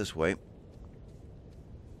 Let's go up this way.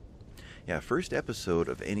 Yeah, first episode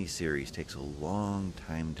of any series takes a long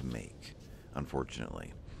time to make,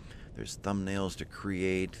 unfortunately. There's thumbnails to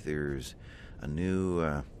create. There's a new,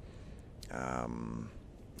 I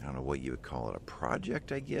don't know what you would call it, a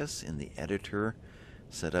project, I guess, in the editor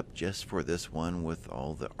set up just for this one with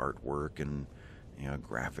all the artwork and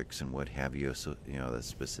graphics and what have you. So that's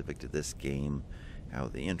specific to this game. How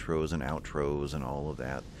the intros and outros and all of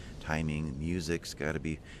that. Timing, music's got to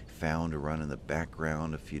be found to run in the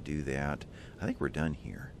background if you do that. I think we're done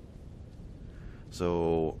here.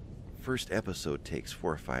 So first episode takes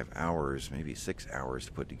 4 or 5 hours, maybe 6 hours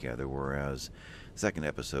to put together, whereas second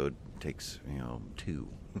episode takes 2.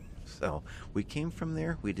 So we came from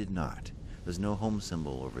there, we did not. There's no home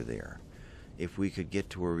symbol over there. If we could get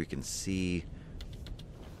to where we can see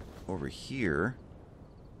over here,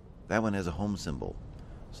 that one has a home symbol.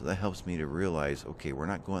 So that helps me to realize, okay, we're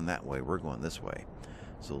not going that way, we're going this way.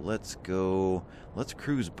 So let's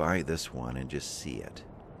cruise by this one and just see it.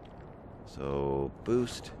 So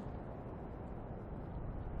boost.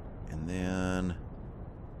 And then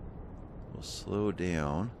we'll slow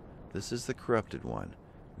down. This is the corrupted one.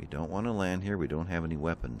 We don't want to land here. We don't have any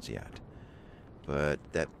weapons yet. But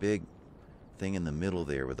that big thing in the middle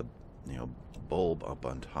there with a bulb up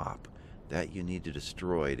on top, that you need to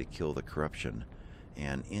destroy to kill the corruption.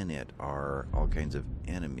 And in it are all kinds of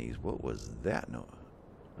enemies. What was that? No,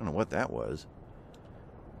 I don't know what that was.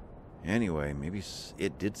 Anyway, maybe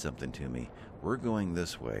it did something to me. We're going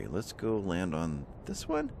this way. Let's go land on this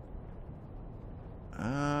one.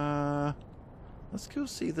 Let's go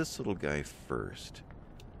see this little guy first.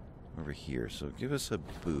 Over here. So give us a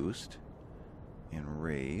boost. And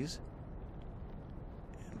raise.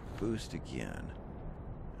 And boost again.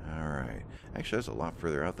 Alright. Actually, that's a lot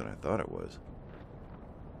further out than I thought it was.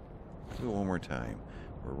 Let's do it one more time.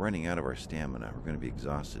 We're running out of our stamina. We're going to be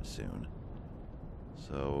exhausted soon.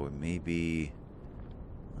 So maybe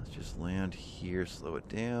let's just land here, slow it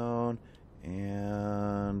down,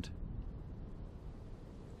 and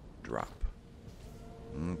drop.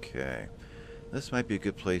 Okay. This might be a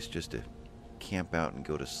good place just to camp out and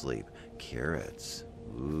go to sleep. Carrots.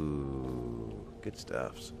 Ooh, good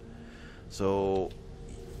stuff. So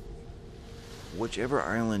whichever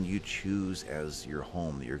island you choose as your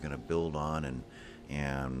home that you're going to build on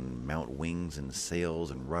and mount wings and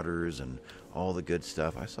sails and rudders and all the good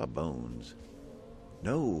stuff. I saw bones.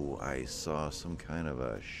 No, I saw some kind of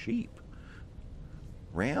a sheep.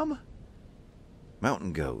 Ram?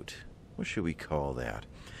 Mountain goat. What should we call that?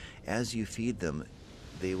 As you feed them,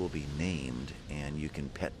 they will be named, and you can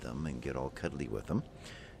pet them and get all cuddly with them.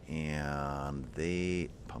 and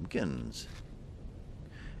pumpkins.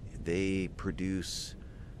 They produce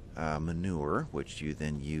manure, which you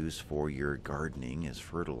then use for your gardening as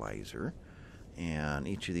fertilizer. And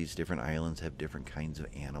each of these different islands have different kinds of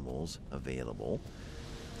animals available.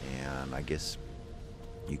 And I guess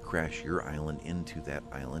you crash your island into that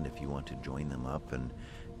island if you want to join them up and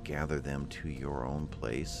gather them to your own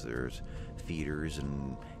place. There's feeders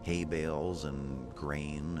and hay bales and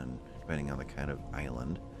grain, and depending on the kind of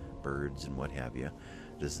island, birds and what have you.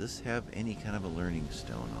 Does this have any kind of a learning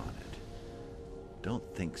stone on it?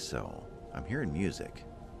 Don't think so. I'm hearing music.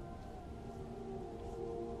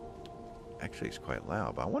 Actually, it's quite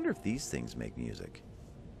loud, but I wonder if these things make music.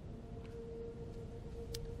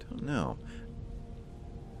 Don't know.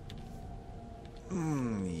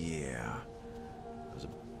 Yeah. I was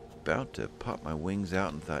about to pop my wings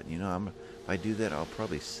out and thought, if I do that, I'll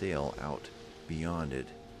probably sail out beyond it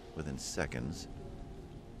within seconds.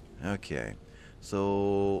 Okay.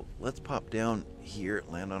 So let's pop down here,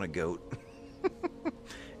 land on a goat,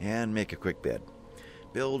 and make a quick bed.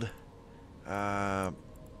 Build.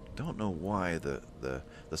 Don't know why the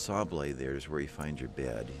saw blade there is where you find your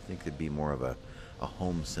bed. You think there'd be more of a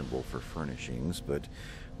home symbol for furnishings, but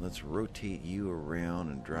let's rotate you around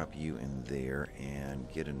and drop you in there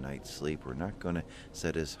and get a night's sleep. We're not going to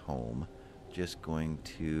set us home, just going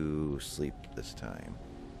to sleep this time.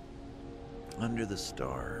 Under the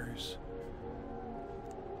stars.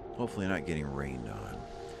 Hopefully not getting rained on.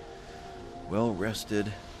 Well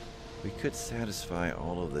rested. We could satisfy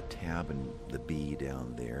all of the tab and the bee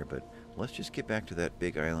down there, but let's just get back to that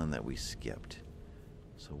big island that we skipped.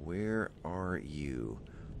 So where are you?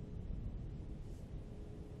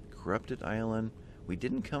 Corrupted Island. We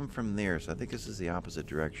didn't come from there, so I think this is the opposite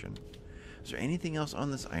direction. Is there anything else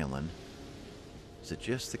on this island? Is it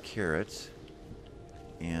just the carrots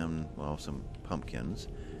and, well, some pumpkins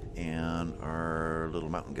and our little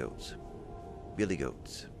mountain goats? Billy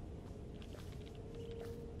goats.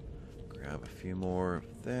 Grab a few more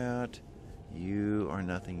of that. You are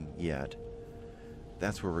nothing yet.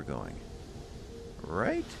 That's where we're going.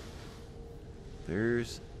 Right?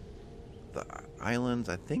 There's the islands.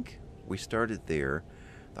 I think we started there.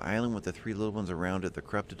 The island with the three little ones around it, the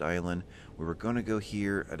corrupted island. We were going to go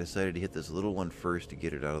here. I decided to hit this little one first to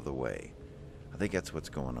get it out of the way. I think that's what's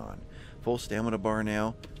going on. Full stamina bar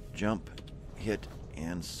now. Jump, hit,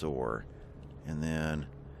 and soar. And then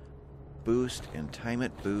boost and time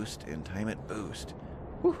it, boost and time it, boost.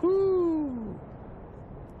 Woohoo!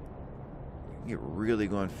 Get really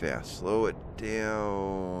going fast. Slow it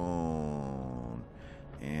down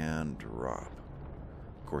and drop.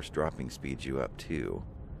 Of course, dropping speeds you up too.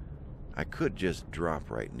 I could just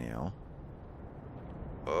drop right now.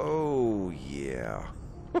 Oh yeah.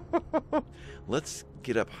 Let's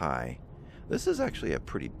get up high. This is actually a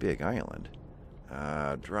pretty big island.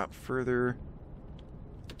 Drop further.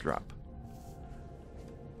 Drop.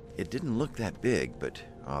 It didn't look that big, but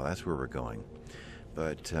that's where we're going.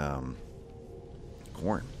 But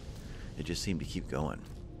corn. It just seemed to keep going.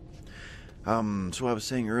 So I was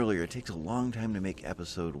saying earlier, it takes a long time to make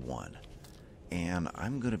episode 1. And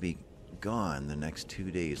I'm going to be gone the next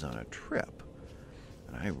 2 days on a trip.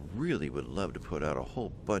 And I really would love to put out a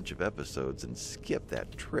whole bunch of episodes and skip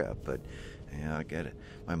that trip, but I got it.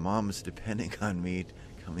 My mom's depending on me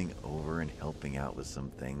coming over and helping out with some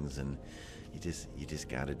things, and you just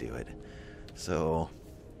got to do it. So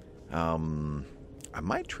I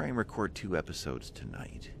might try and record 2 episodes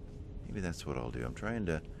tonight. Maybe that's what I'll do. I'm trying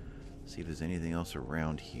to see if there's anything else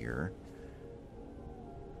around here.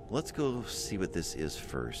 Let's go see what this is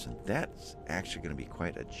first, and that's actually going to be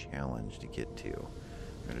quite a challenge to get to.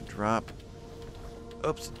 I'm going to drop.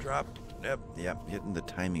 Oops, drop. Yep, hitting the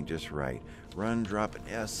timing just right. Run, drop an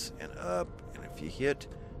S, and up, and if you hit,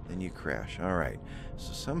 then you crash. All right,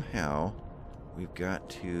 so somehow we've got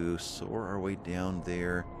to soar our way down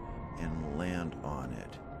there and land on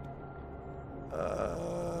it.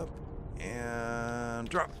 Up, and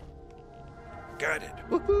drop. Got it.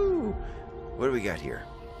 Woohoo! What do we got here?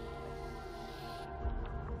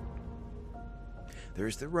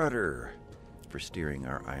 There's the rudder for steering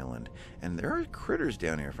our island. And there are critters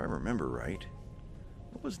down here, if I remember right.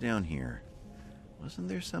 What was down here? Wasn't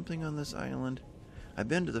there something on this island? I've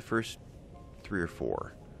been to the first 3 or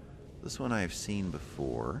 4. This one I've seen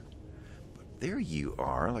before. But there you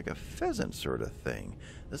are, like a pheasant sort of thing.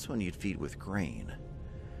 This one you'd feed with grain.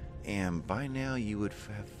 And by now you would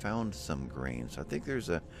have found some grain. So I think there's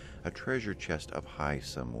a treasure chest up high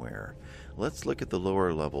somewhere. Let's look at the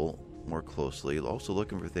lower level more closely. Also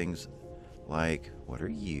looking for things like, what are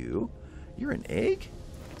you? You're an egg?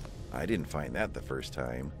 I didn't find that the first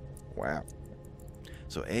time. Wow.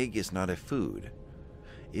 So egg is not a food.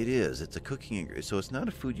 It is. It's a cooking ingredient. So it's not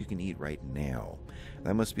a food you can eat right now.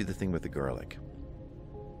 That must be the thing with the garlic.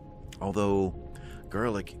 Although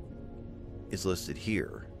garlic is listed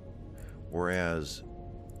here, whereas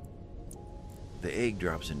the egg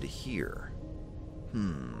drops into here.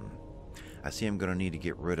 I see I'm going to need to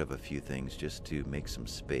get rid of a few things just to make some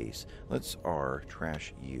space. Let's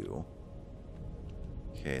trash you.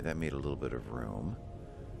 Okay, that made a little bit of room.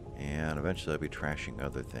 And eventually I'll be trashing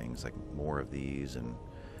other things, like more of these and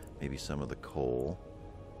maybe some of the coal.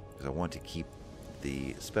 Because I want to keep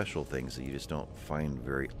the special things that you just don't find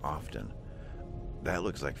very often. That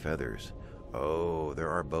looks like feathers. Oh, there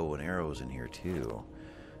are bow and arrows in here too.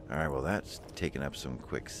 Alright, well that's taking up some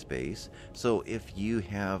quick space. So if you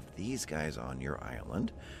have these guys on your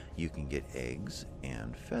island, you can get eggs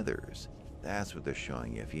and feathers. That's what they're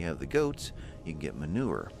showing you. If you have the goats, you can get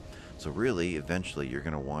manure. So really, eventually you're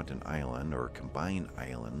going to want an island or combine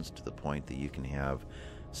islands to the point that you can have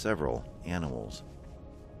several animals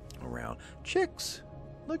around. Chicks!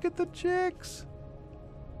 Look at the chicks!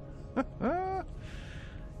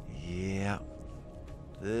 Yeah.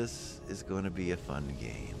 This is going to be a fun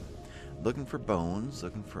game. Looking for bones,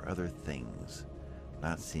 looking for other things.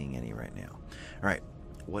 Not seeing any right now. Alright,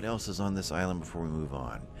 what else is on this island before we move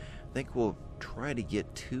on? I think we'll try to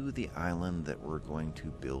get to the island that we're going to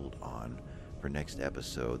build on for next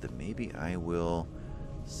episode. Then maybe I will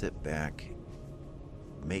sit back,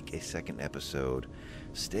 make a second episode,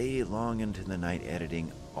 stay long into the night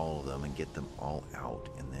editing all of them and get them all out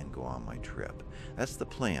and then go on my trip. That's the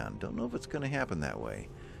plan. Don't know if it's going to happen that way.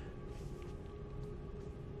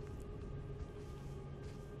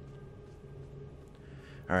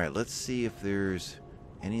 Alright, let's see if there's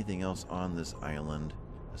anything else on this island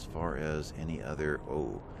as far as any other...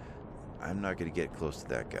 Oh, I'm not going to get close to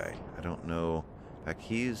that guy. I don't know. In fact,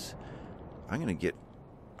 I'm going to get...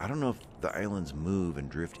 I don't know if the islands move and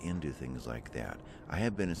drift into things like that. I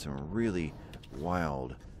have been in some really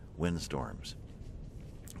wild windstorms,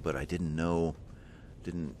 but I didn't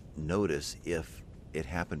notice if it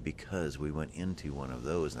happened because we went into one of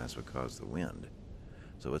those and that's what caused the wind.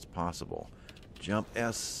 So it's possible. Jump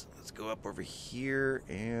S. Let's go up over here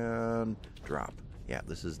and drop. Yeah,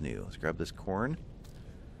 this is new. Let's grab this corn.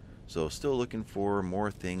 So still looking for more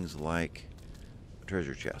things like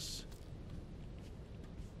treasure chests.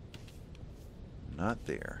 Not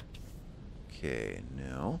there. Okay,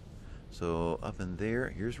 no. So up in there,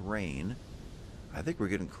 here's rain. I think we're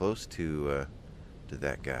getting close to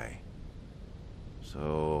that guy.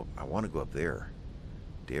 So I want to go up there.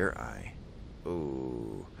 Dare I?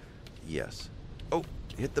 Oh, yes. Oh,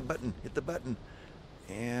 hit the button,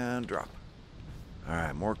 and drop.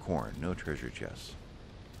 Alright, more corn, no treasure chests.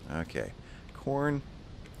 Okay, corn,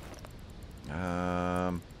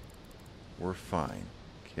 we're fine.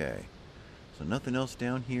 Okay, so nothing else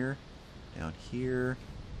down here. Down here.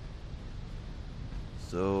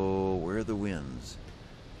 So, where are the winds?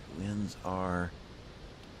 Winds are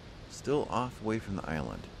still off away from the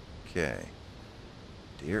island. Okay.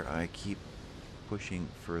 Dare I keep pushing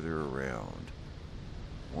further around?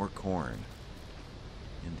 More corn.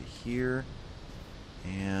 Into here.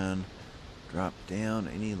 And drop down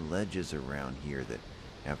any ledges around here that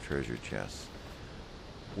have treasure chests.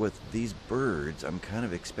 With these birds, I'm kind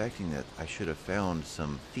of expecting that I should have found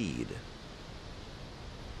some feed.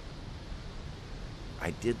 I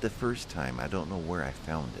did the first time. I don't know where I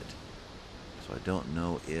found it. So I don't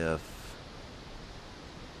know if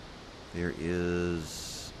there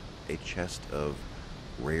is a chest of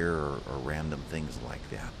rare or random things like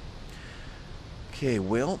that. Okay,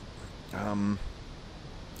 well,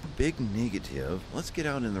 big negative. Let's get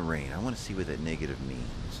out in the rain. I want to see what that negative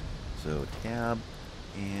means. So tab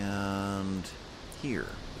and here.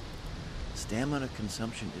 Stamina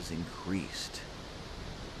consumption is increased.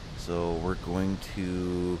 So we're going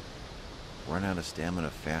to run out of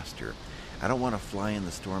stamina faster. I don't want to fly in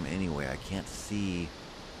the storm anyway. I can't see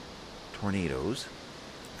tornadoes.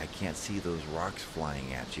 I can't see those rocks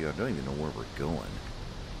flying at you. I don't even know where we're going.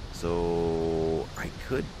 So I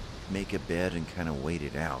could make a bed and kind of wait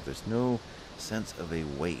it out. There's no sense of a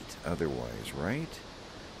wait otherwise, right?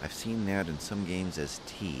 I've seen that in some games as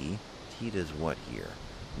T. T does what here?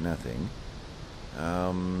 Nothing.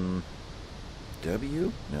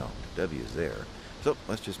 W? No, W is there. So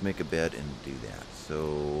let's just make a bed and do that. So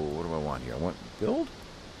what do I want here? I want build?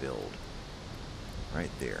 Build. Right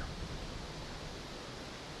there.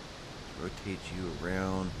 Rotate you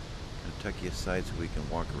around. Kind of tuck you aside so we can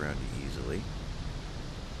walk around you easily.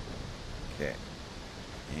 Okay.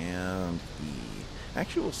 And E.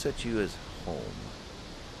 Actually, we'll set you as home.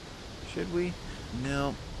 Should we?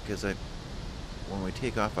 No, because when we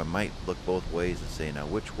take off, I might look both ways and say, now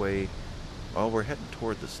which way? Well, we're heading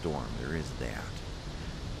toward the storm. There is that.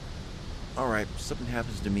 Alright, if something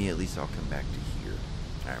happens to me, at least I'll come back to here.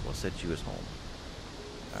 Alright, we'll set you as home.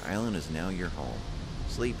 The island is now your home.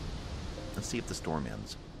 Sleep. Let's see if the storm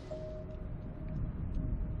ends.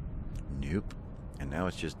 Nope. And now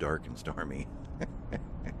it's just dark and stormy.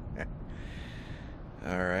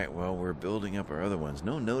 Alright, well, we're building up our other ones.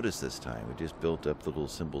 No notice this time. We just built up the little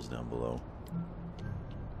symbols down below.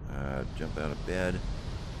 Jump out of bed.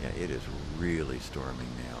 Yeah, it is really storming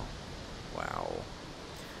now. Wow.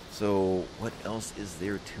 So, what else is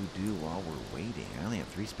there to do while we're waiting? I only have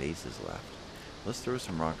 3 spaces left. Let's throw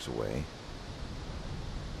some rocks away.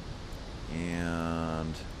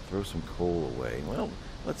 And throw some coal away. Well,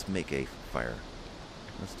 let's make a fire.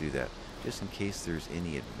 Let's do that. Just in case there's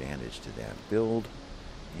any advantage to that. Build.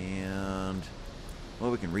 And,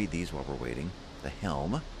 well, we can read these while we're waiting. The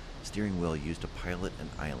helm. Steering wheel used to pilot an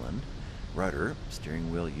island. Rudder.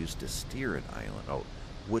 Steering wheel used to steer an island. Oh,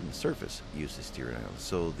 wooden surface used to steer an island.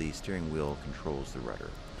 So the steering wheel controls the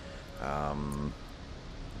rudder.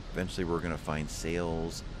 Eventually we're going to find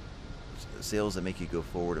sails. Sails that make you go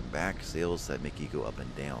forward and back. Sails that make you go up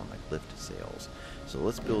and down, like lift sails. So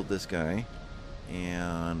let's build this guy.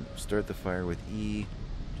 And start the fire with E.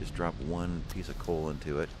 Just drop 1 piece of coal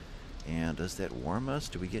into it. And does that warm us?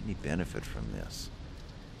 Do we get any benefit from this?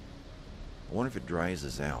 I wonder if it dries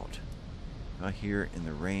us out. Out here in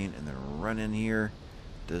the rain and then run in here.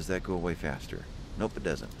 Does that go away faster? Nope, it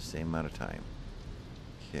doesn't. Same amount of time.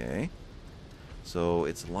 Okay. So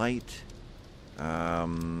it's light.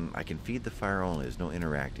 I can feed the fire only. There's no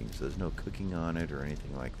interacting. So there's no cooking on it or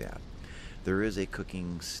anything like that. There is a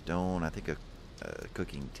cooking stone. I think a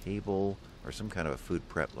cooking table or some kind of a food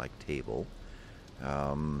prep like table.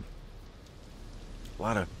 A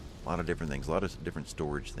lot of different things. A lot of different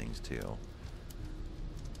storage things too.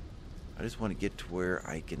 I just want to get to where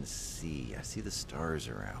I can see. I see the stars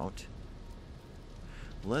are out.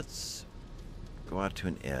 Let's go out to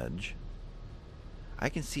an edge. I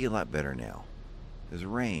can see a lot better now. There's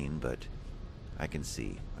rain, but I can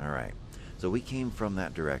see. Alright. So we came from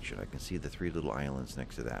that direction. I can see the 3 little islands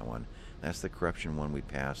next to that one. That's the corruption one we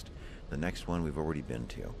passed. The next one we've already been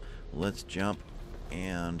to. Let's jump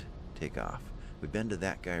and take off. We've been to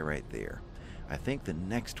that guy right there. I think the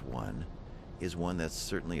next one is one that's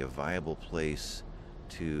certainly a viable place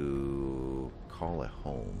to call a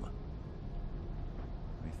home.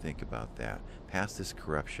 Let me think about that. Past this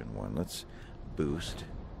corruption one. Let's boost.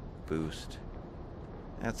 Boost.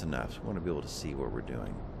 That's enough. I want to be able to see what we're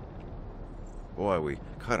doing. Boy, we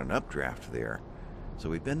caught an updraft there.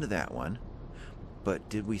 So we've been to that one. But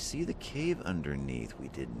did we see the cave underneath? We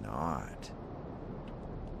did not.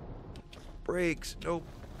 Brakes. Nope.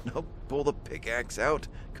 Nope. Pull the pickaxe out.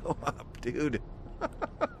 Go up, dude.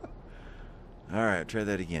 Alright, try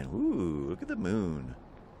that again. Ooh, look at the moon.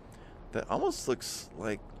 That almost looks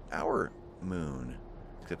like our moon.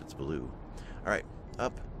 Except it's blue. Alright,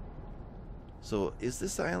 up. So, is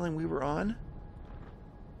this island we were on?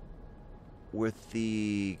 With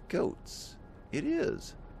the goats? It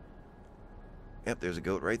is. Yep, there's a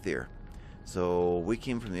goat right there. So, we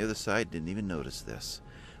came from the other side, didn't even notice this.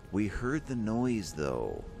 We heard the noise,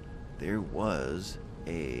 though. There was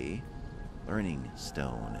a learning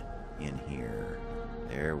stone in here.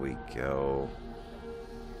 There we go.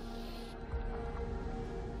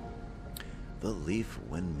 The leaf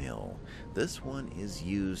windmill. This one is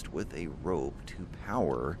used with a rope to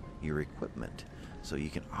power your equipment. So you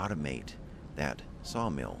can automate that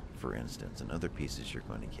sawmill, for instance, and other pieces you're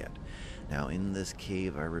going to get. Now in this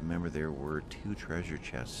cave, I remember there were 2 treasure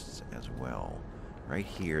chests as well. Right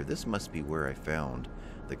here, this must be where I found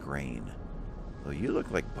the grain. Well, you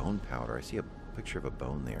look like bone powder. I see a picture of a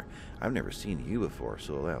bone there. I've never seen you before,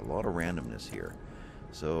 so a lot of randomness here.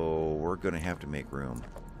 So we're going to have to make room.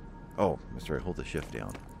 Oh, sorry, hold the shift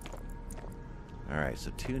down. Alright, so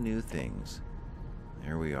 2 new things.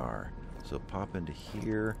 There we are. So pop into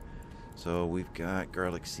here. So we've got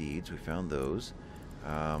garlic seeds. We found those.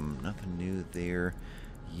 Nothing new there.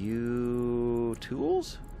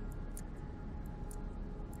 Tools?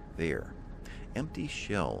 There. Empty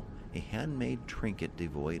shell. A handmade trinket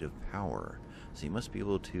devoid of power. So you must be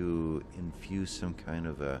able to infuse some kind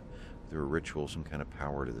of through a ritual, some kind of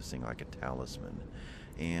power to this thing, like a talisman.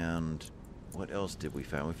 And what else did we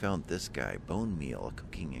find? We found this guy, bone meal, a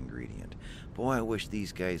cooking ingredient. Boy, I wish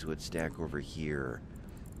these guys would stack over here.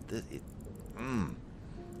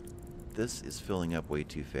 This is filling up way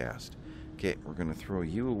too fast. Okay, we're going to throw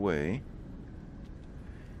you away.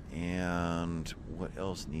 And what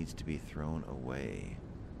else needs to be thrown away?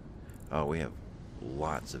 Oh, we have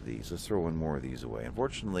Lots of these. Let's throw one more of these away.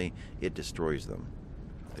 Unfortunately, it destroys them.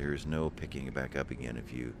 There's no picking it back up again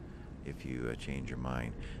if you change your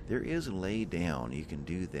mind. There is lay down. You can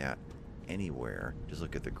do that anywhere. Just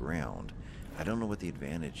look at the ground. I don't know what the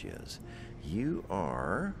advantage is. You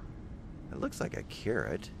are... It looks like a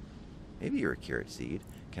carrot. Maybe you're a carrot seed.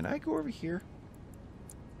 Can I go over here?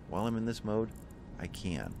 While I'm in this mode? I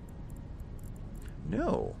can.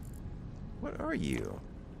 No. What are you?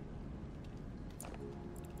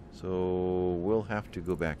 So we'll have to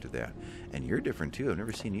go back to that. And you're different too. I've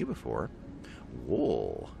never seen you before.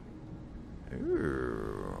 Wool.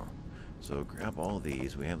 Ooh. So grab all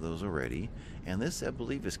these. We have those already. And this, I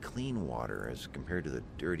believe, is clean water as compared to the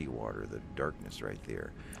dirty water, the darkness right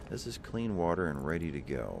there. This is clean water and ready to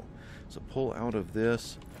go. So pull out of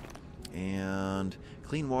this. And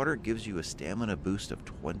clean water gives you a stamina boost of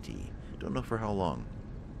 20. Don't know for how long.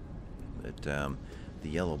 But the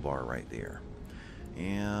yellow bar right there.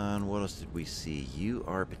 And what else did we see? You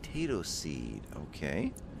are potato seed.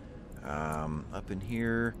 Okay. Up in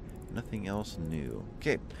here, nothing else new.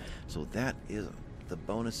 Okay, so that is the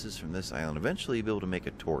bonuses from this island. Eventually you'll be able to make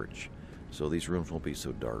a torch, so these rooms won't be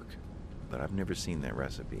so dark. But I've never seen that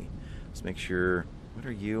recipe. Let's make sure. What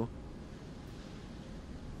are you?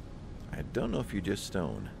 I don't know if you're just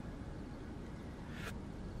stone.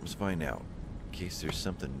 Let's find out, in case there's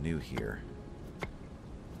something new here.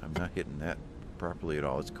 I'm not hitting that properly at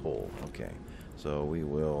all. It's cold. Okay, so we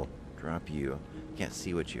will drop you. Can't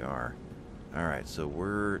see what you are. All right, so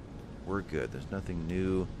we're good. There's nothing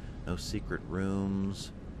new. No secret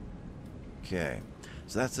rooms. Okay,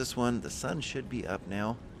 so that's this one. The sun should be up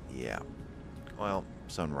now. Yeah. Well,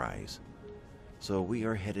 sunrise. So we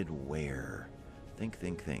are headed where? Think,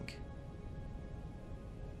 think, think.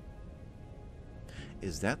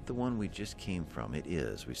 Is that the one we just came from? It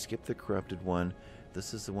is. We skipped the corrupted one.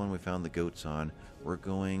 This is the one we found the goats on. We're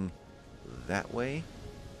going that way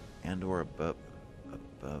and or above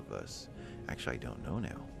us. Actually, I don't know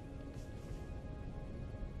now.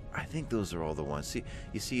 I think those are all the ones. See,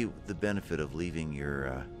 you see the benefit of leaving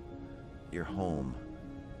your home,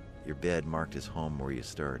 your bed marked as home where you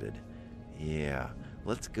started. Yeah,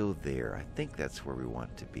 let's go there. I think that's where we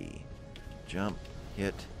want to be. Jump,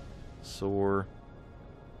 hit, soar,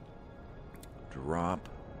 drop.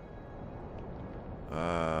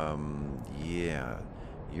 Yeah,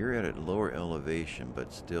 you're at a lower elevation,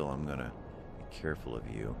 but still I'm gonna be careful of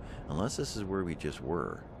you. Unless this is where we just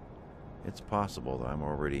were. It's possible that I'm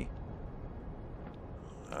already...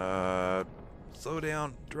 slow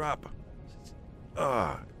down, drop.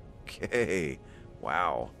 Okay,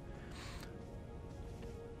 wow.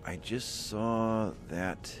 I just saw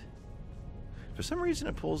that... For some reason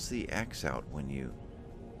it pulls the axe out when you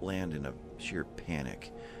land in a sheer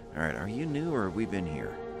panic. Alright, are you new or have we been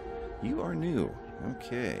here? You are new.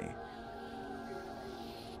 Okay.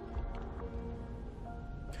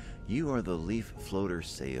 You are the leaf floater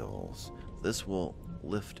sails. This will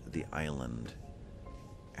lift the island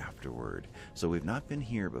afterward. So we've not been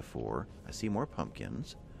here before. I see more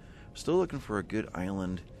pumpkins. Still looking for a good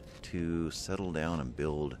island to settle down and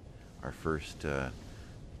build our first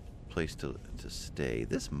place to stay.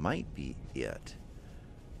 This might be it.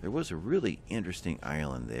 There was a really interesting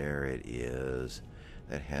island. There it is.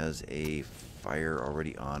 That has a fire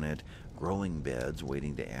already on it. Growing beds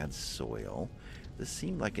waiting to add soil. This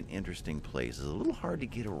seemed like an interesting place. It's a little hard to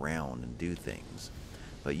get around and do things.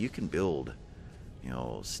 But you can build, you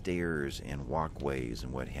know, stairs and walkways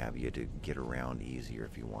and what have you to get around easier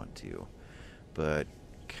if you want to. But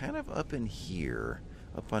kind of up in here,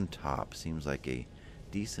 up on top, seems like a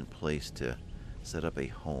decent place to set up a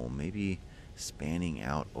home. Maybe spanning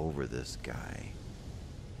out over this guy.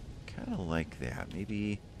 Kind of like that.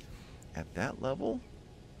 Maybe at that level?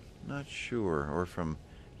 Not sure. Or from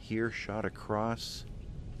here shot across.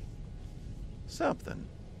 Something.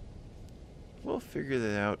 We'll figure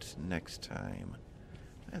that out next time.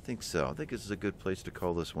 I think so. I think this is a good place to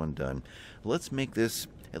call this one done. Let's make this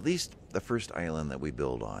at least the first island that we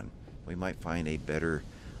build on. We might find a better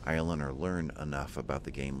island or learn enough about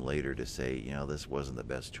the game later to say, you know, this wasn't the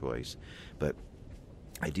best choice. But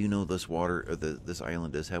I do know this this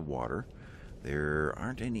island does have water. There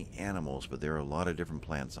aren't any animals, but there are a lot of different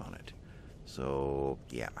plants on it. So,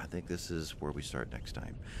 yeah, I think this is where we start next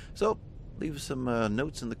time. So, leave some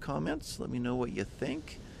notes in the comments. Let me know what you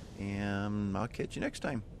think, and I'll catch you next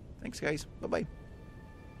time. Thanks, guys. Bye-bye.